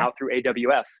 now through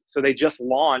AWS. So they just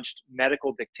launched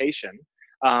medical dictation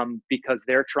because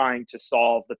they're trying to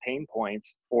solve the pain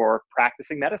points for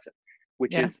practicing medicine,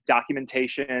 which Yeah. is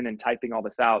documentation and typing all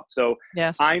this out. So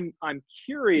Yes. I'm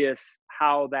curious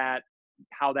how that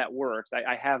works.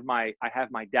 I have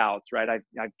my doubts, right? I've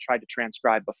tried to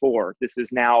transcribe before. This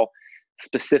is now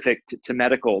specific to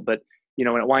medical, but and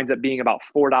it winds up being about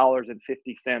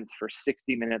 $4.50 for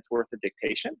 60 minutes worth of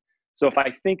dictation. So if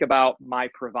I think about my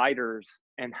providers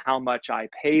and how much I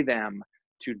pay them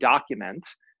to document,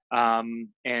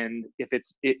 and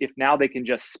if now they can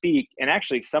just speak, and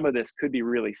actually some of this could be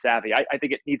really savvy. I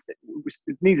think it needs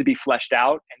to be fleshed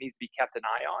out and needs to be kept an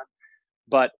eye on.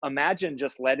 But imagine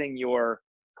just letting your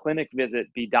clinic visit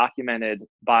be documented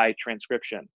by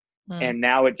transcription. Mm. And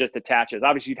now it just attaches.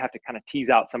 Obviously, you'd have to kind of tease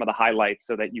out some of the highlights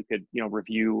so that you could,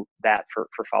 review that for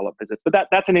follow-up visits. But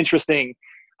that's an interesting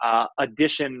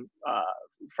addition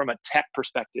from a tech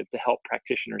perspective to help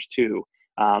practitioners too.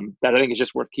 That I think is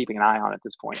just worth keeping an eye on at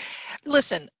this point.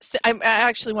 Listen, so I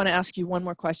actually want to ask you one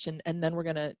more question, and then we're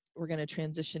gonna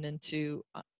transition into.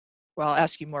 Well, I'll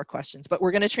ask you more questions, but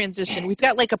we're going to transition. We've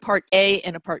got like a part A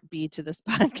and a part B to this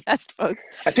podcast, folks.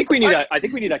 I think we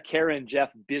need a Karen Jeff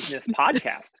business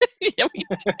podcast. Yeah,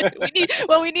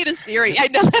 we need a series. I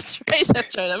know that's right.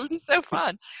 That's right. That would be so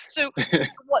fun. So,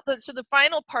 the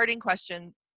final parting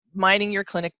question, mining your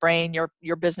clinic brain,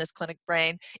 your business clinic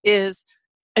brain, is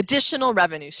additional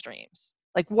revenue streams.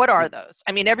 Like, what are those?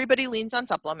 I mean, everybody leans on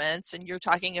supplements, and you're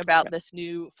talking about this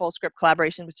new Fullscript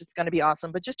collaboration, which is going to be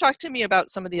awesome. But just talk to me about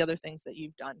some of the other things that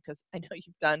you've done, because I know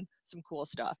you've done some cool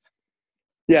stuff.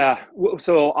 Yeah,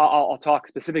 so I'll talk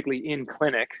specifically in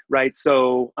clinic, right?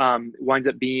 So it winds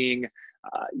up being,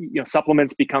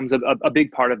 supplements becomes a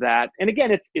big part of that. And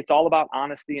again, it's all about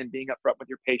honesty and being upfront with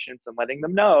your patients and letting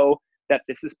them know that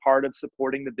this is part of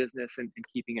supporting the business and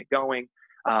keeping it going.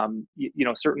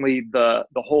 Certainly the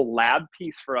whole lab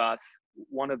piece for us,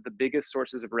 one of the biggest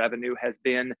sources of revenue has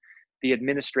been the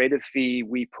administrative fee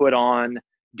we put on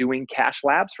doing cash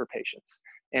labs for patients.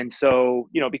 And so,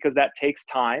 because that takes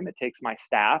time, it takes my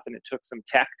staff, and it took some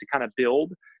tech to kind of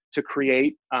build to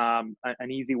create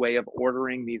an easy way of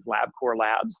ordering these LabCorp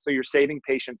labs. So you're saving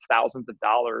patients thousands of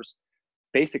dollars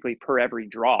basically per every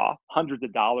draw, hundreds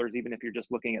of dollars even if you're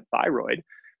just looking at thyroid.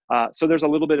 So there's a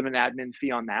little bit of an admin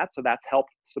fee on that. So that's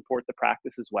helped support the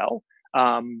practice as well.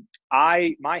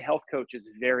 My health coach is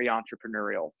very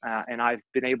entrepreneurial, and I've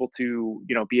been able to,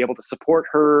 be able to support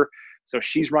her. So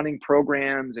she's running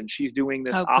programs, and she's doing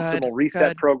this optimal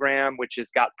reset program, which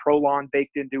has got Prolon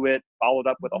baked into it, followed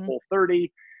up with a Whole30.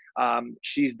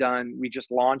 We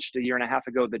just launched a year and a half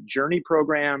ago, the Journey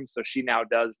program. So she now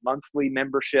does monthly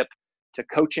membership to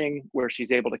coaching, where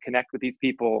she's able to connect with these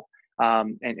people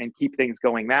and keep things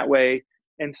going that way.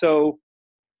 And so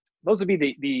those would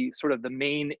be the sort of the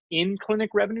main in-clinic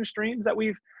revenue streams that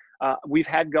we've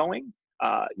had going.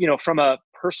 From a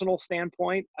personal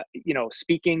standpoint,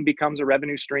 speaking becomes a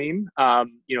revenue stream.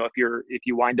 If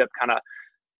you wind up kind of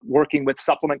working with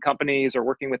supplement companies or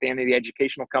working with any of the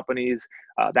educational companies,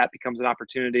 that becomes an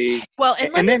opportunity. Well,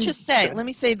 and let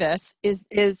me say this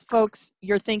is folks,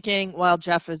 you're thinking, well,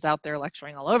 Jeff is out there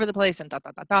lecturing all over the place and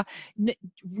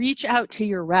reach out to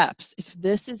your reps. If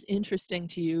this is interesting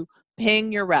to you,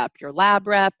 ping your rep, your lab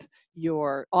rep,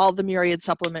 all the myriad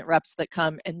supplement reps that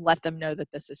come, and let them know that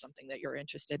this is something that you're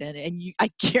interested in. And I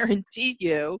guarantee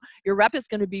you, your rep is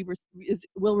going to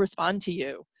will respond to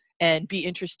you and be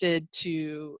interested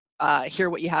to hear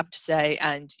what you have to say,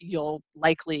 and you'll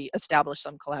likely establish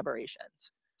some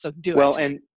collaborations. So do it. Well,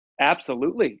 and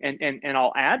absolutely. And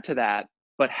I'll add to that,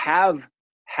 but have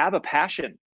a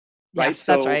passion, right? Yes,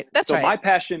 that's right. That's right. My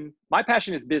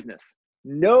passion is business.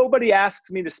 Nobody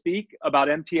asks me to speak about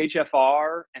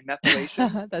MTHFR and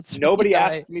methylation. Nobody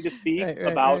asks me to speak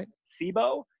about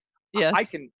SIBO. Yes.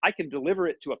 I can deliver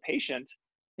it to a patient.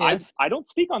 Yes. I don't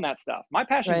speak on that stuff. My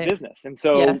passion is business. And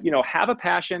so, have a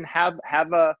passion, have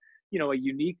a, a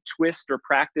unique twist or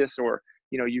practice, or,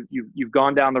 you've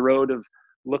gone down the road of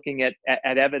looking at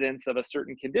evidence of a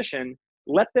certain condition.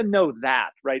 Let them know that,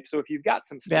 right? So if you've got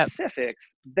some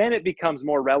specifics, then it becomes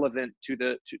more relevant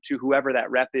to whoever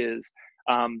that rep is.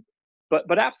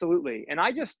 But absolutely. And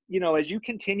I just, as you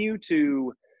continue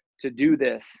to do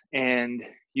this, and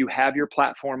you have your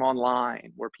platform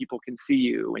online where people can see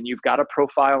you, and you've got a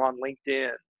profile on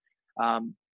LinkedIn,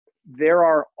 there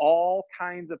are all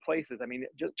kinds of places. I mean,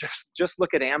 just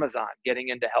look at Amazon getting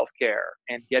into healthcare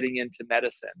and getting into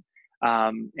medicine,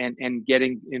 and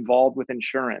getting involved with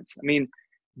insurance. I mean,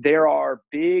 there are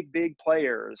big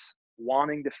players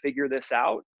wanting to figure this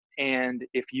out. And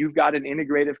if you've got an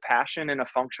integrative passion and a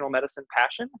functional medicine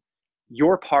passion,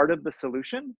 you're part of the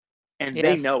solution. and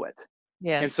they Yes. know it. And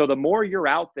Yes. so the more you're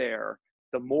out there,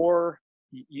 the more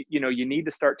you need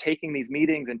to start taking these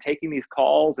meetings and taking these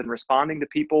calls and responding to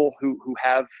people who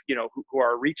have, who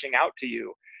are reaching out to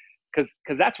you.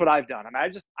 Because that's what I've done. I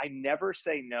mean, I never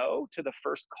say no to the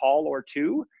first call or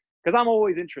two, because I'm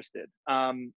always interested.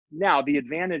 Now, the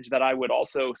advantage that I would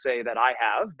also say that I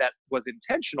have that was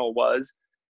intentional was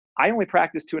I only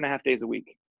practice 2.5 days a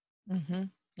week. Mm-hmm.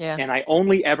 Yeah. And I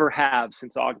only ever have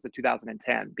since August of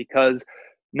 2010, because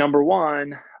number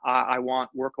one, I want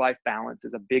work-life balance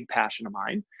is a big passion of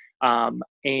mine.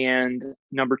 And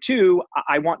number two,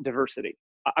 I want diversity.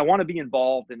 I want to be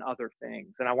involved in other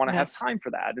things, and I want to have Yes. time for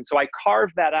that. And so I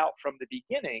carved that out from the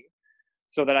beginning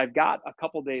so that I've got a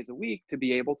couple days a week to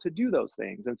be able to do those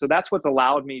things. And so that's what's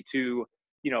allowed me to,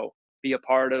 be a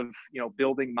part of,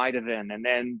 building Mitaven, and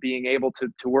then being able to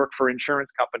work for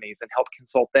insurance companies and help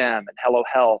consult them, and Hello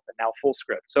Health, and now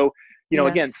Fullscript. So, Yeah.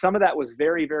 again, some of that was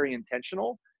very, very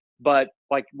intentional, but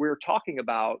like we're talking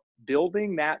about,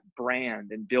 building that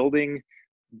brand and building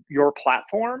your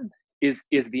platform is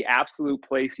the absolute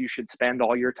place you should spend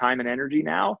all your time and energy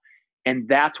now. And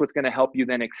that's what's going to help you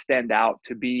then extend out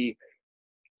to be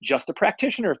just a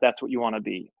practitioner, if that's what you want to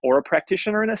be, or a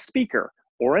practitioner and a speaker,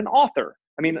 or an author.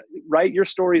 I mean, right? Your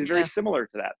story is very Yeah. similar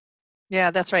to that. Yeah,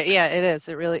 that's right. Yeah, it is.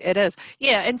 It is.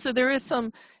 Yeah. And so there is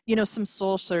some, some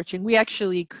soul searching. We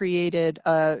actually created,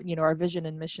 our vision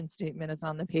and mission statement is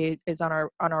on the page, is on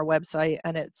our website.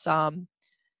 And it's,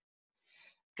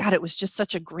 God, it was just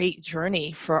such a great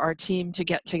journey for our team to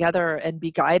get together and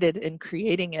be guided in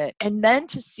creating it, and then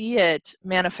to see it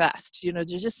manifest, to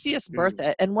just see us birth Mm.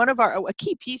 it. And one of a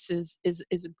key pieces is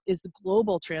the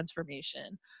global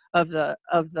transformation of the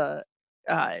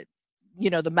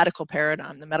the medical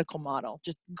paradigm, the medical model,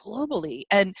 just globally.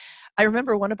 And I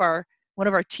remember one of our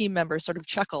team members sort of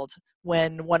chuckled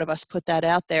when one of us put that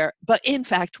out there. But in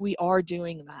fact, we are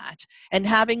doing that, and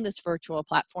having this virtual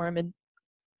platform. And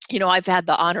I've had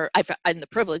the honor, and the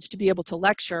privilege to be able to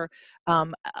lecture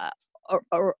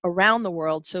around the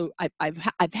world. So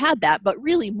I've had that, but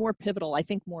really more pivotal, I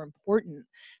think more important,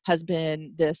 has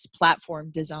been this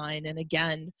platform design. And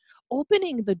again,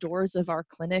 opening the doors of our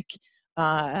clinic, in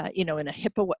a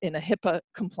HIPAA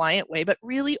compliant way, but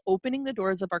really opening the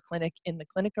doors of our clinic in the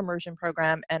clinic immersion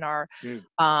program and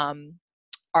Mm.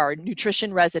 our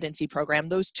nutrition residency program,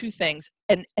 those two things,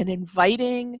 and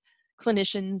inviting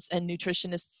clinicians and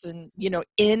nutritionists and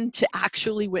in to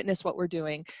actually witness what we're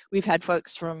doing. We've had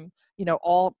folks from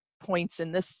all points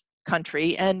in this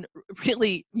country, and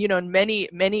really in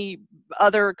many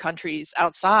other countries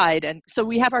outside. And so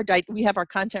we have our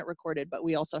content recorded, but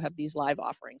we also have these live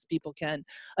offerings. People can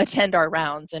attend our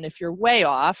rounds, and if you're way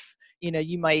off,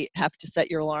 you might have to set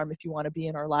your alarm if you want to be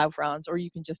in our live rounds, or you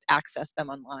can just access them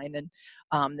online.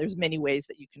 And there's many ways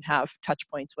that you can have touch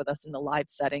points with us in the live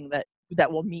setting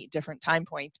that will meet different time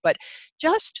points. But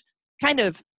just kind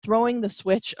of throwing the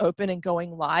switch open and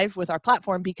going live with our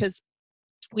platform, because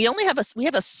we have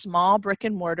a small brick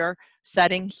and mortar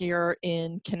setting here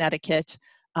in Connecticut,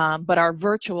 but our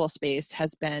virtual space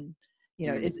has been,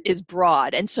 is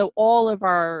broad. And so all of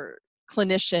our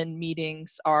clinician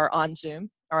meetings are on Zoom,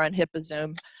 are on HIPAA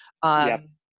Zoom. Yep.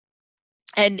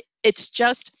 And it's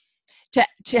just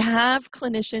to have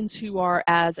clinicians who are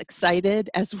as excited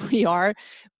as we are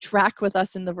track with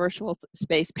us in the virtual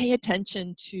space, pay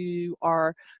attention to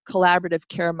our collaborative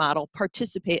care model,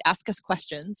 participate, ask us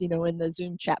questions, in the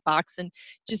Zoom chat box. And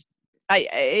just,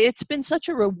 it's been such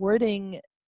a rewarding,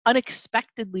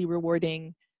 unexpectedly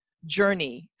rewarding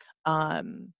journey,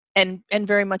 and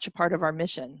very much a part of our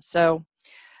mission. So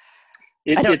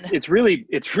It's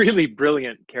really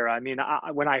brilliant, Kara. I mean,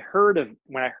 when I heard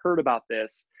about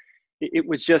this, it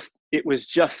was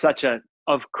just such a,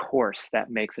 of course, that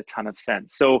makes a ton of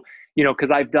sense. So,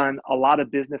 because I've done a lot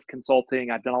of business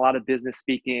consulting, I've done a lot of business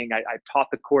speaking, I've taught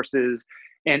the courses,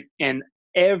 and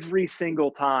every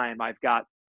single time I've got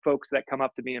folks that come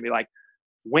up to me and be like,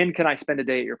 when can I spend a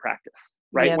day at your practice?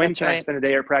 Right? Yeah, When that's can I right. spend a day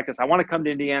at your practice? I want to come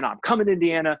to Indiana. I'm coming to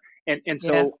Indiana. And Yeah,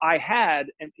 so I had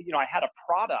a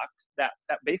product that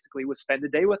basically was spend a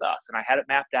day with us. And I had it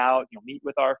mapped out, meet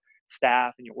with our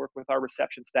staff, and you'll work with our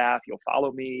reception staff. You'll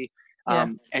follow me. yeah,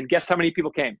 And guess how many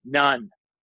people came? None.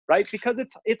 Right? Because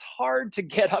it's hard to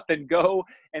get up and go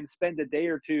and spend a day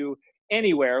or two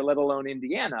anywhere, let alone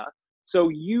Indiana. So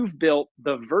you've built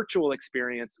the virtual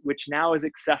experience, which now is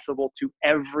accessible to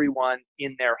everyone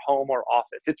in their home or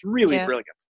office. It's really yeah. brilliant.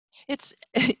 It's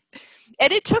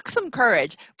and it took some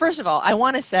courage. First of all, I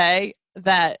want to say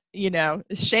that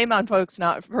shame on folks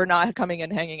for not coming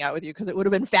and hanging out with you, because it would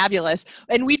have been fabulous.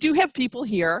 And we do have people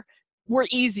here we're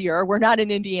easier. We're not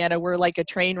in Indiana. We're like a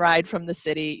train ride from the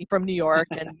city, from New York,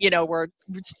 and we're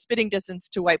spitting distance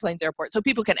to White Plains Airport, so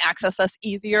people can access us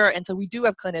easier. And so we do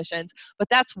have clinicians, but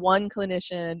that's one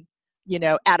clinician,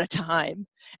 at a time.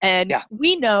 And Yeah.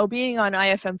 we know, being on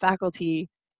IFM faculty,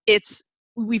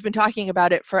 we've been talking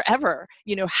about it forever.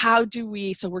 How do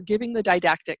we, so we're giving the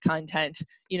didactic content,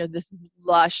 this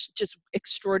lush, just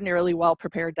extraordinarily well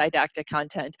prepared didactic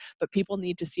content, but people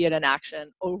need to see it in action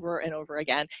over and over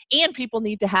again. And people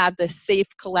need to have this safe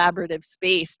collaborative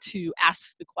space to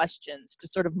ask the questions, to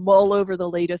sort of mull over the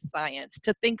latest science,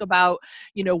 to think about,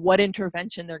 what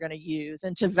intervention they're going to use,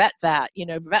 and to vet that,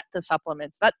 vet the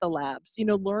supplements, vet the labs,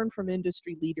 learn from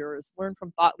industry leaders, learn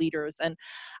from thought leaders. And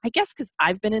I guess because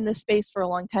I've been in this space for a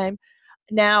long time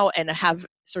now, and have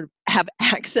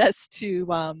access to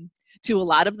a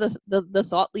lot of the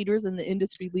thought leaders and the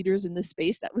industry leaders in this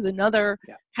space. That was another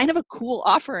kind of a cool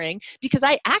offering, because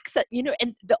I access,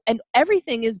 and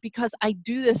everything is because I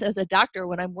do this as a doctor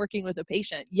when I'm working with a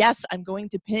patient. Yes, I'm going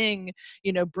to ping,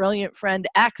 brilliant friend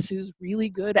X who's really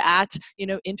good at,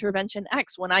 intervention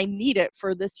X when I need it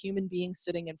for this human being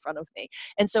sitting in front of me.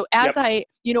 And so as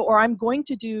or I'm going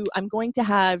to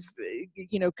have,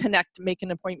 make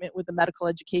an appointment with the medical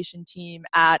education team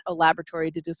at a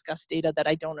laboratory to discuss data that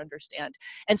I don't understand.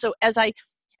 And so as I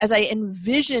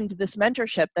envisioned this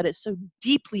mentorship that is so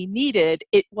deeply needed,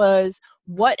 it was,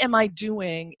 what am I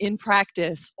doing in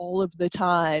practice all of the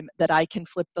time that I can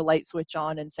flip the light switch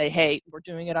on and say, hey, we're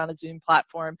doing it on a Zoom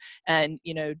platform, and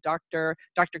Dr.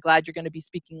 Glad, you're going to be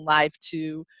speaking live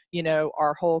to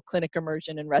our whole clinic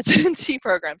immersion and residency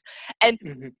programs. And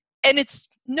and it's,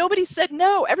 nobody said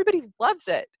no. Everybody loves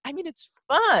it. I mean, it's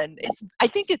fun. I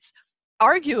think it's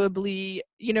arguably,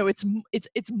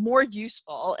 it's more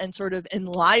useful and sort of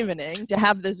enlivening to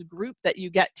have this group that you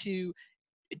get to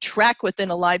track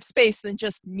within a live space than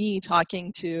just me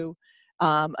talking to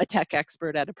a tech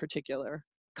expert at a particular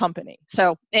company.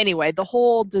 So anyway, the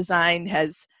whole design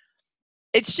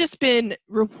it's just been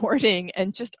rewarding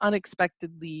and just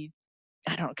unexpectedly,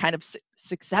 I don't know, kind of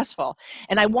successful.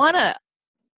 And I want to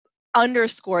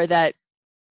underscore that,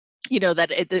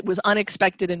 that it was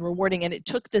unexpected and rewarding. And it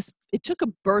took a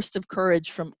burst of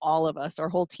courage from all of us, our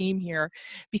whole team here,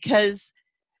 because,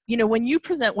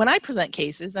 when I present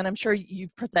cases, and I'm sure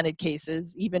you've presented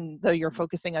cases, even though you're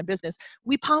focusing on business,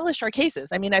 we polish our cases.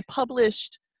 I mean, I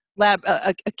published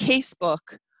a case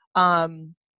book,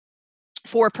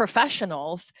 for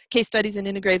professionals, case studies in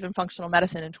integrative and functional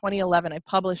medicine in 2011. I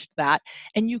published that,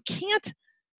 and you can't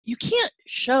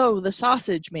show the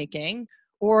sausage making,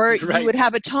 or you would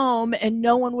have a tome and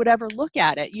no one would ever look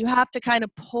at it. You have to kind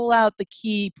of pull out the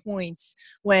key points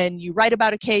when you write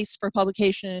about a case for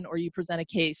publication, or you present a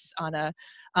case on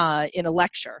in a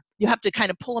lecture. You have to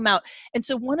kind of pull them out. And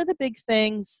so one of the big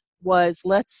things was,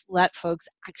 let's let folks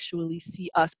actually see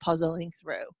us puzzling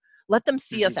through. Let them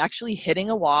see us actually hitting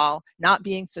a wall, not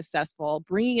being successful,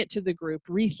 bringing it to the group,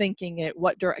 rethinking it.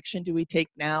 What direction do we take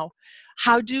now?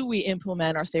 How do we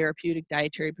implement our therapeutic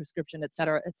dietary prescription, et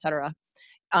cetera, et cetera?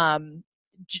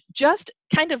 Just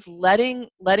kind of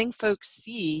letting folks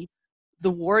see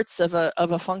the warts of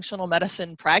a functional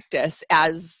medicine practice,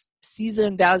 as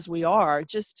seasoned as we are.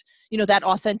 Just, that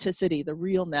authenticity, the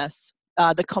realness,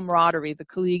 the camaraderie, the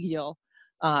collegial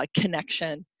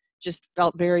connection just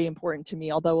felt very important to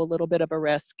me, although a little bit of a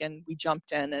risk, and we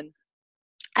jumped in. And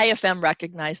IFM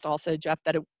recognized also, Jeff,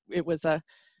 that it was a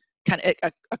kind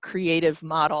of a creative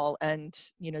model, and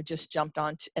just jumped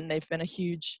on and they've been a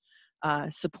huge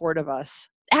support of us.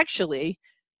 Actually,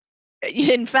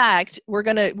 in fact,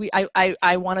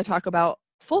 I want to talk about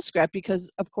Fullscript,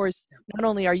 because of course, not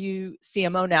only are you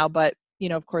CMO now, but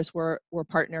of course we're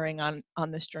partnering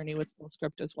on this journey with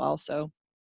Fullscript as well. So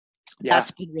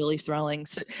that's been really thrilling.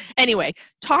 So anyway,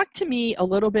 talk to me a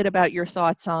little bit about your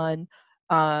thoughts on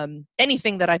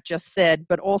anything that I've just said,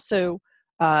 but also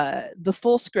the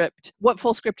Fullscript, what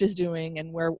Fullscript is doing,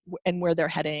 and where they're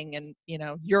heading, and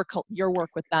your work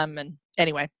with them. And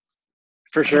anyway,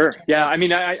 for sure, yeah. I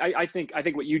mean, I think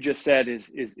what you just said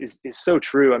is so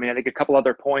true. I mean, I think a couple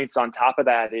other points on top of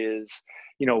that is,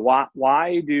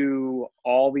 why do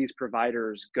all these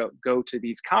providers go to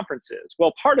these conferences?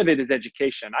 Well, part of it is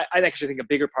education. I actually think a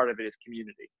bigger part of it is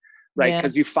community, right?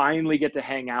 Because you finally get to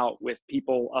hang out with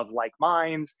people of like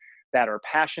minds that are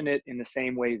passionate in the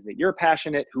same ways that you're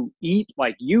passionate, who eat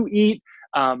like you eat.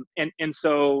 And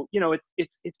so,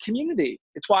 it's community.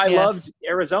 It's why I loved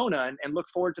Arizona and look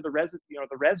forward to the res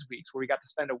weeks, where we got to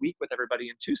spend a week with everybody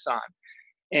in Tucson.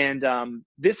 And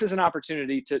this is an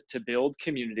opportunity to build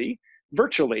community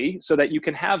virtually so that you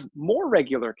can have more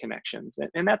regular connections.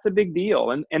 And that's a big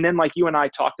deal. And then like you and I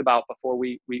talked about before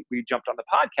we jumped on the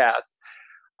podcast,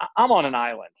 I'm on an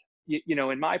island,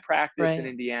 in my practice in Right.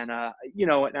 Indiana,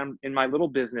 and I'm in my little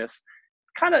business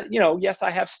kind of, yes,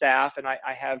 I have staff and I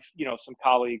have, some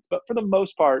colleagues, but for the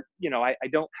most part, I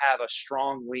don't have a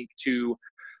strong link to,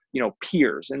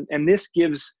 peers. And this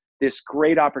gives this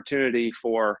great opportunity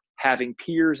for having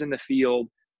peers in the field,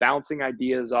 bouncing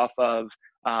ideas off of,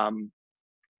 um,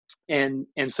 and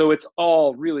so it's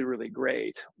all really, really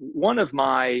great. One of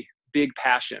my big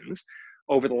passions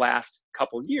over the last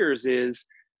couple years is,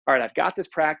 all right, I've got this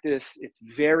practice. It's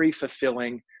very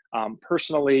fulfilling.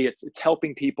 Personally, it's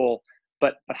helping people,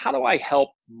 but how do I help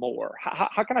more?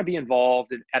 How can I be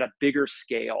involved at a bigger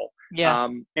scale? Yeah.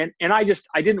 And I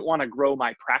didn't want to grow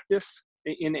my practice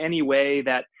in any way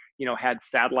that had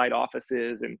satellite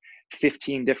offices and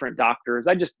 15 different doctors.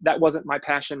 That wasn't my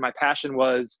passion. My passion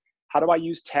was, how do I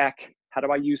use tech? How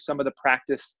do I use some of the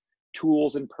practice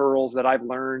tools and pearls that I've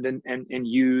learned and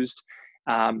used?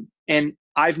 And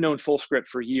I've known Fullscript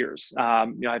for years.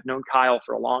 I've known Kyle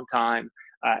for a long time.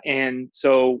 And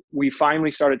so we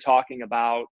finally started talking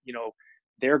about,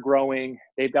 they're growing,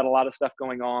 they've got a lot of stuff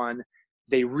going on.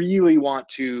 They really want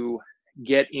to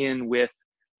get in with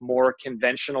more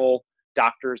conventional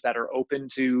doctors that are open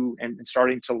to and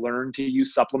starting to learn to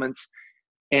use supplements.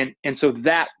 And so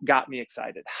that got me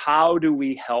excited. How do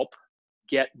we help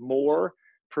get more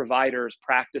providers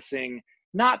practicing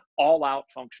not all out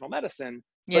functional medicine,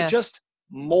 but Yes. just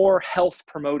more health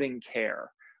promoting care,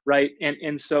 right?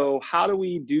 And so how do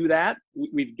we do that?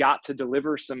 We've got to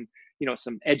deliver some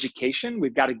education.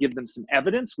 We've got to give them some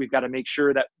evidence. We've got to make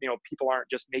sure that people aren't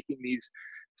just making these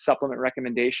supplement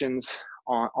recommendations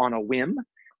on a whim.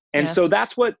 And so Yes.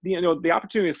 that's what the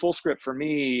opportunity with Fullscript for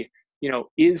me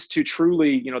is to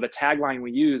truly, the tagline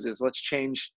we use is, let's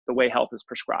change the way health is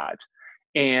prescribed.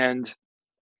 And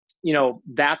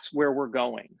that's where we're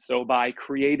going. So by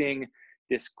creating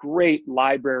this great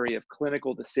library of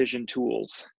clinical decision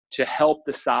tools to help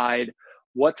decide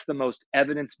what's the most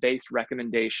evidence-based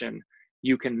recommendation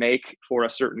you can make for a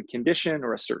certain condition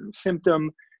or a certain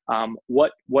symptom,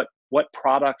 what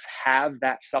products have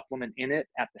that supplement in it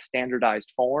at the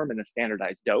standardized form and the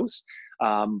standardized dose,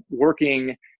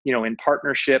 working in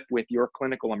partnership with your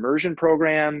clinical immersion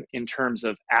program in terms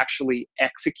of actually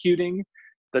executing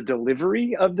the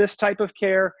delivery of this type of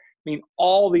care. I mean,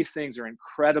 all these things are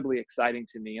incredibly exciting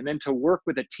to me. And then to work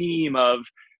with a team of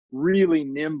really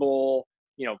nimble,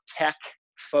 tech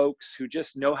folks who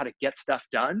just know how to get stuff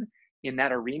done in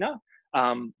that arena,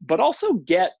 but also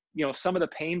get, some of the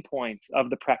pain points of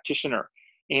the practitioner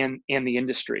and the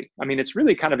industry. I mean, it's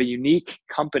really kind of a unique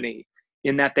company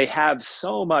in that they have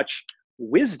so much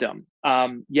wisdom,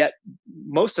 yet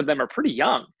most of them are pretty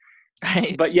young.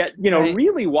 Right. But yet, Right.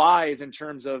 really wise in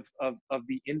terms of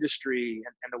the industry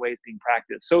and the way it's being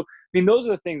practiced. So, I mean, those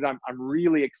are the things I'm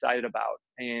really excited about,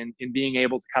 and in being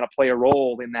able to kind of play a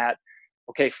role in that.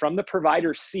 Okay, from the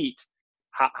provider seat,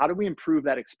 how do we improve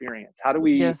that experience? How do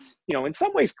we, Yes. in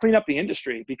some ways, clean up the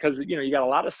industry? Because you got a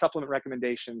lot of supplement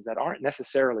recommendations that aren't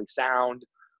necessarily sound,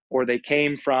 or they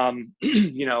came from,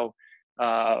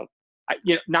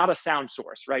 not a sound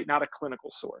source, right? Not a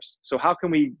clinical source. So how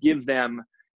can we give them,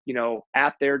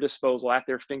 at their disposal, at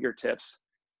their fingertips,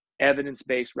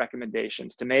 evidence-based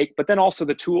recommendations to make, but then also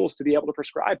the tools to be able to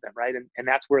prescribe them, right? And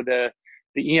that's where the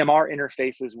EMR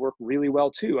interfaces work really well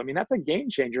too. I mean, that's a game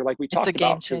changer, like we It's a talked game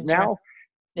about, because changer. now,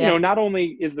 Yeah. not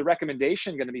only is the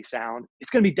recommendation going to be sound,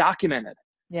 it's going to be documented,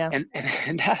 Yeah.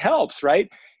 and that helps, right?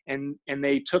 And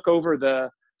they took over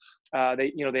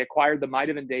they acquired the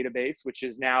Mitavan database, which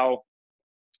is now,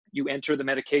 you enter the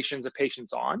medications a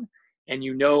patient's on, and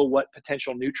what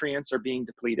potential nutrients are being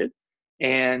depleted.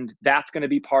 And that's going to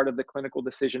be part of the clinical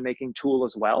decision making tool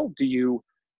as well. Do you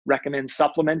recommend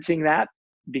supplementing that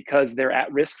because they're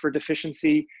at risk for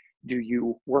deficiency? Do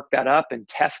you work that up and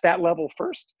test that level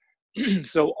first?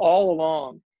 So all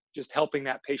along, just helping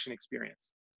that patient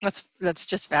experience. That's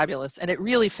just fabulous. And it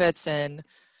really fits in,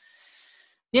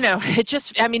 it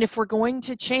just, I mean, if we're going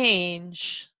to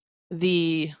change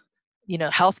the,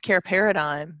 healthcare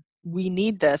paradigm, we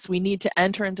need this. We need to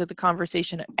enter into the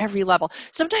conversation at every level.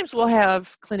 Sometimes we'll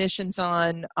have clinicians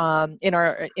on in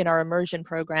our immersion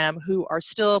program who are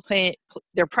still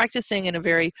they're practicing in a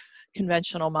very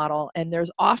conventional model, and that's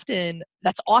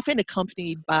often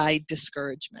accompanied by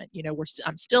discouragement.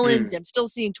 I'm still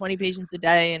seeing 20 patients a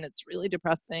day, and it's really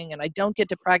depressing, and I don't get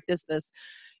to practice this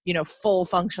full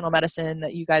functional medicine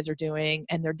that you guys are doing,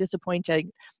 and they're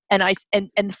disappointed. And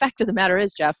the fact of the matter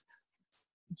is, Jeff,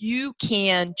 you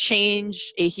can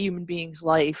change a human being's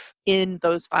life in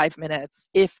those 5 minutes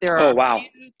if there Oh, are a wow.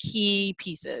 few key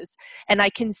pieces. And I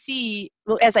can see,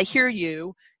 well, as I hear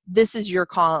you, this is your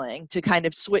calling to kind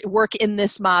of work in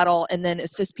this model and then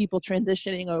assist people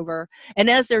transitioning over. And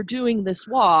as they're doing this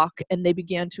walk and they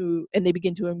begin to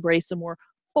embrace a more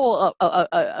full,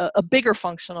 a bigger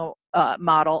functional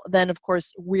model, then of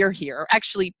course we're here.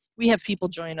 Actually, we have people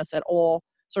join us at all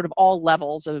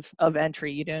levels of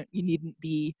entry. You needn't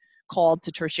be called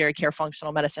to tertiary care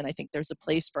functional medicine. I think there's a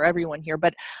place for everyone here.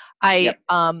 But I Yep.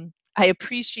 I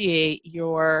appreciate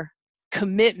your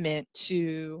commitment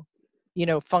to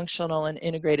functional and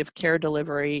integrative care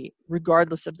delivery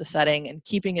regardless of the setting, and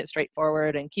keeping it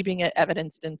straightforward and keeping it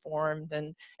evidence informed,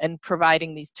 and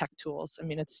providing these tech tools. I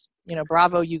mean, it's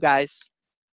bravo you guys.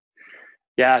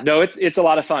 Yeah, no, it's a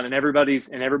lot of fun, and everybody's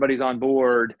on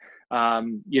board,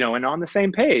 and on the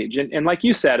same page. And like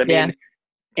you said, I Yeah,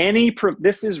 mean,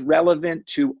 this is relevant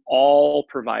to all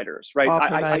providers, right? all I'd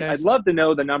providers. love to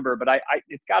know the number, but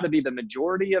it's got to be the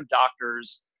majority of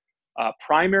doctors,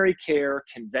 primary care,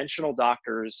 conventional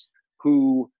doctors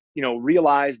who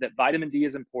realize that vitamin D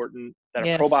is important, that a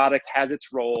Yes, probiotic has its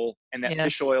role, and that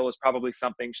fish yes, oil is probably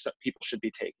something people should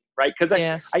be taking, right? Because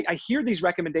yes. I hear these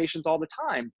recommendations all the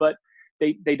time, but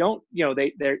they don't,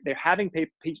 they're having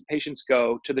patients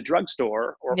go to the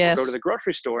drugstore or go to Yes, the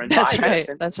grocery store and buy that's this,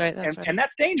 right. That's right. That's and right.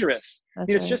 that's dangerous.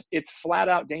 That's right. It's flat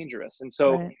out dangerous. And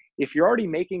so Right. if you're already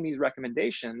making these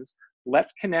recommendations,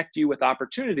 let's connect you with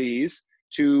opportunities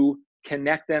to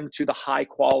connect them to the high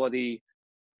quality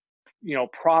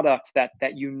products that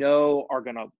are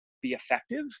going to be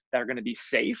effective, that are going to be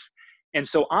safe. And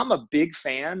so I'm a big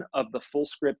fan of the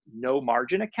Fullscript no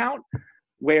margin account,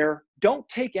 where don't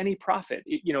take any profit.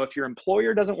 If your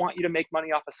employer doesn't want you to make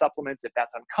money off of supplements, if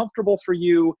that's uncomfortable for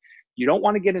you, you don't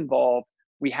want to get involved,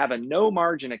 we have a no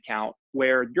margin account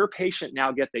where your patient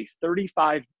now gets a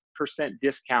 35%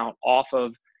 discount off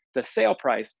of the sale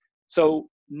price. So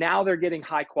now they're getting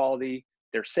high quality,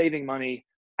 they're saving money.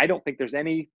 I don't think there's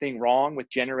anything wrong with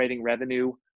generating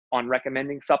revenue on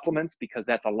recommending supplements, because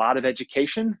that's a lot of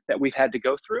education that we've had to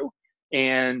go through,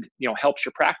 and helps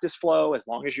your practice flow as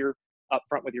long as you're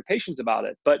upfront with your patients about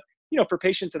it. But for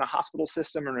patients in a hospital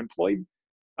system or an employed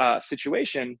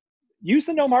situation, use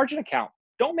the no margin account.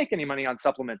 Don't make any money on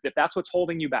supplements if that's what's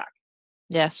holding you back.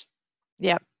 Yes.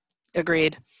 Yep.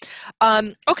 Agreed.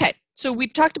 Okay. So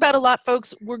we've talked about a lot,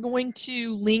 folks. We're going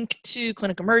to link to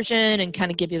Clinic Immersion and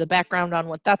kind of give you the background on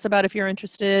what that's about if you're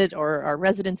interested, or our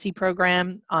residency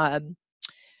program,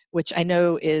 which I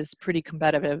know is pretty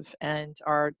competitive, and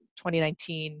our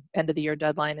 2019 end of the year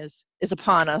deadline is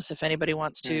upon us. If anybody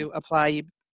wants Mm. to apply, you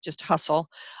just hustle.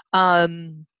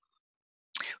 We've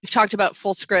talked about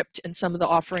Fullscript and some of the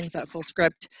offerings at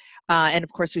Fullscript, and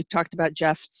of course we've talked about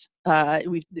Jeff's.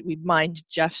 We've mined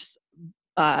Jeff's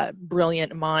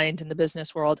brilliant mind in the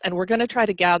business world, and we're going to try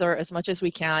to gather as much as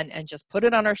we can and just put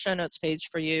it on our show notes page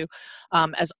for you.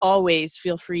 As always,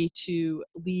 feel free to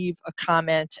leave a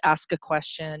comment, ask a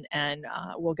question, and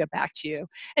we'll get back to you.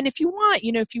 And if you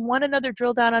want another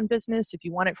drill down on business, if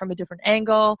you want it from a different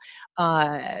angle,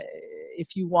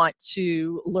 if you want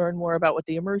to learn more about what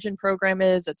the Immersion program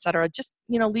is, etc., just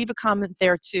leave a comment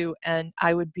there too, and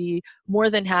I would be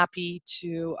more than happy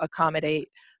to accommodate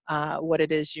what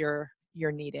it is you're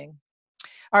needing.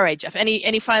 All right, Jeff,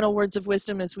 any final words of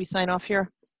wisdom as we sign off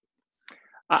here?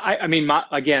 I mean,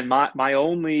 my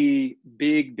only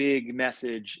big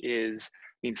message is,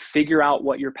 figure out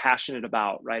what you're passionate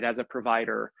about, right? As a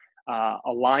provider,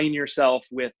 align yourself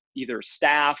with either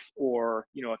staff, or,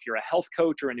 if you're a health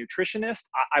coach or a nutritionist,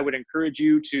 I would encourage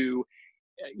you to,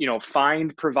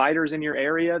 find providers in your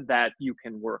area that you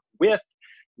can work with,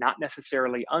 not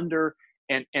necessarily under.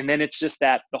 And then it's just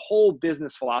that the whole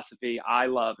business philosophy I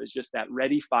love is just that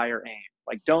ready, fire, aim.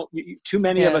 Like, too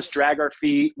many of us Yes. drag our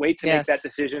feet, wait to make that Yes.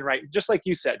 decision, right? Just like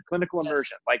you said, clinical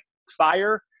immersion, Yes. like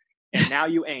fire, and now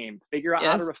you aim, figure out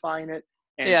how to Yes. refine it.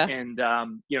 Yeah.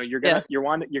 You're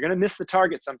Yeah. gonna miss the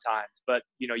target sometimes, but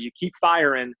you keep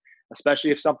firing,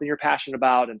 especially if something you're passionate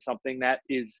about and something that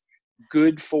is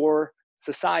good for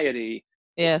society.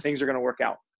 Yes. Things are gonna work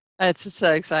out. It's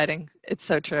so exciting. It's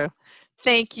so true.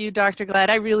 Thank you, Dr.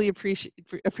 Glad. I really appreciate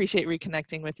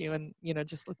reconnecting with you, and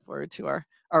just look forward to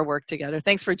our work together.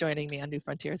 Thanks for joining me on New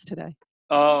Frontiers today.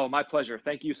 Oh, my pleasure.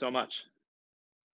 Thank you so much.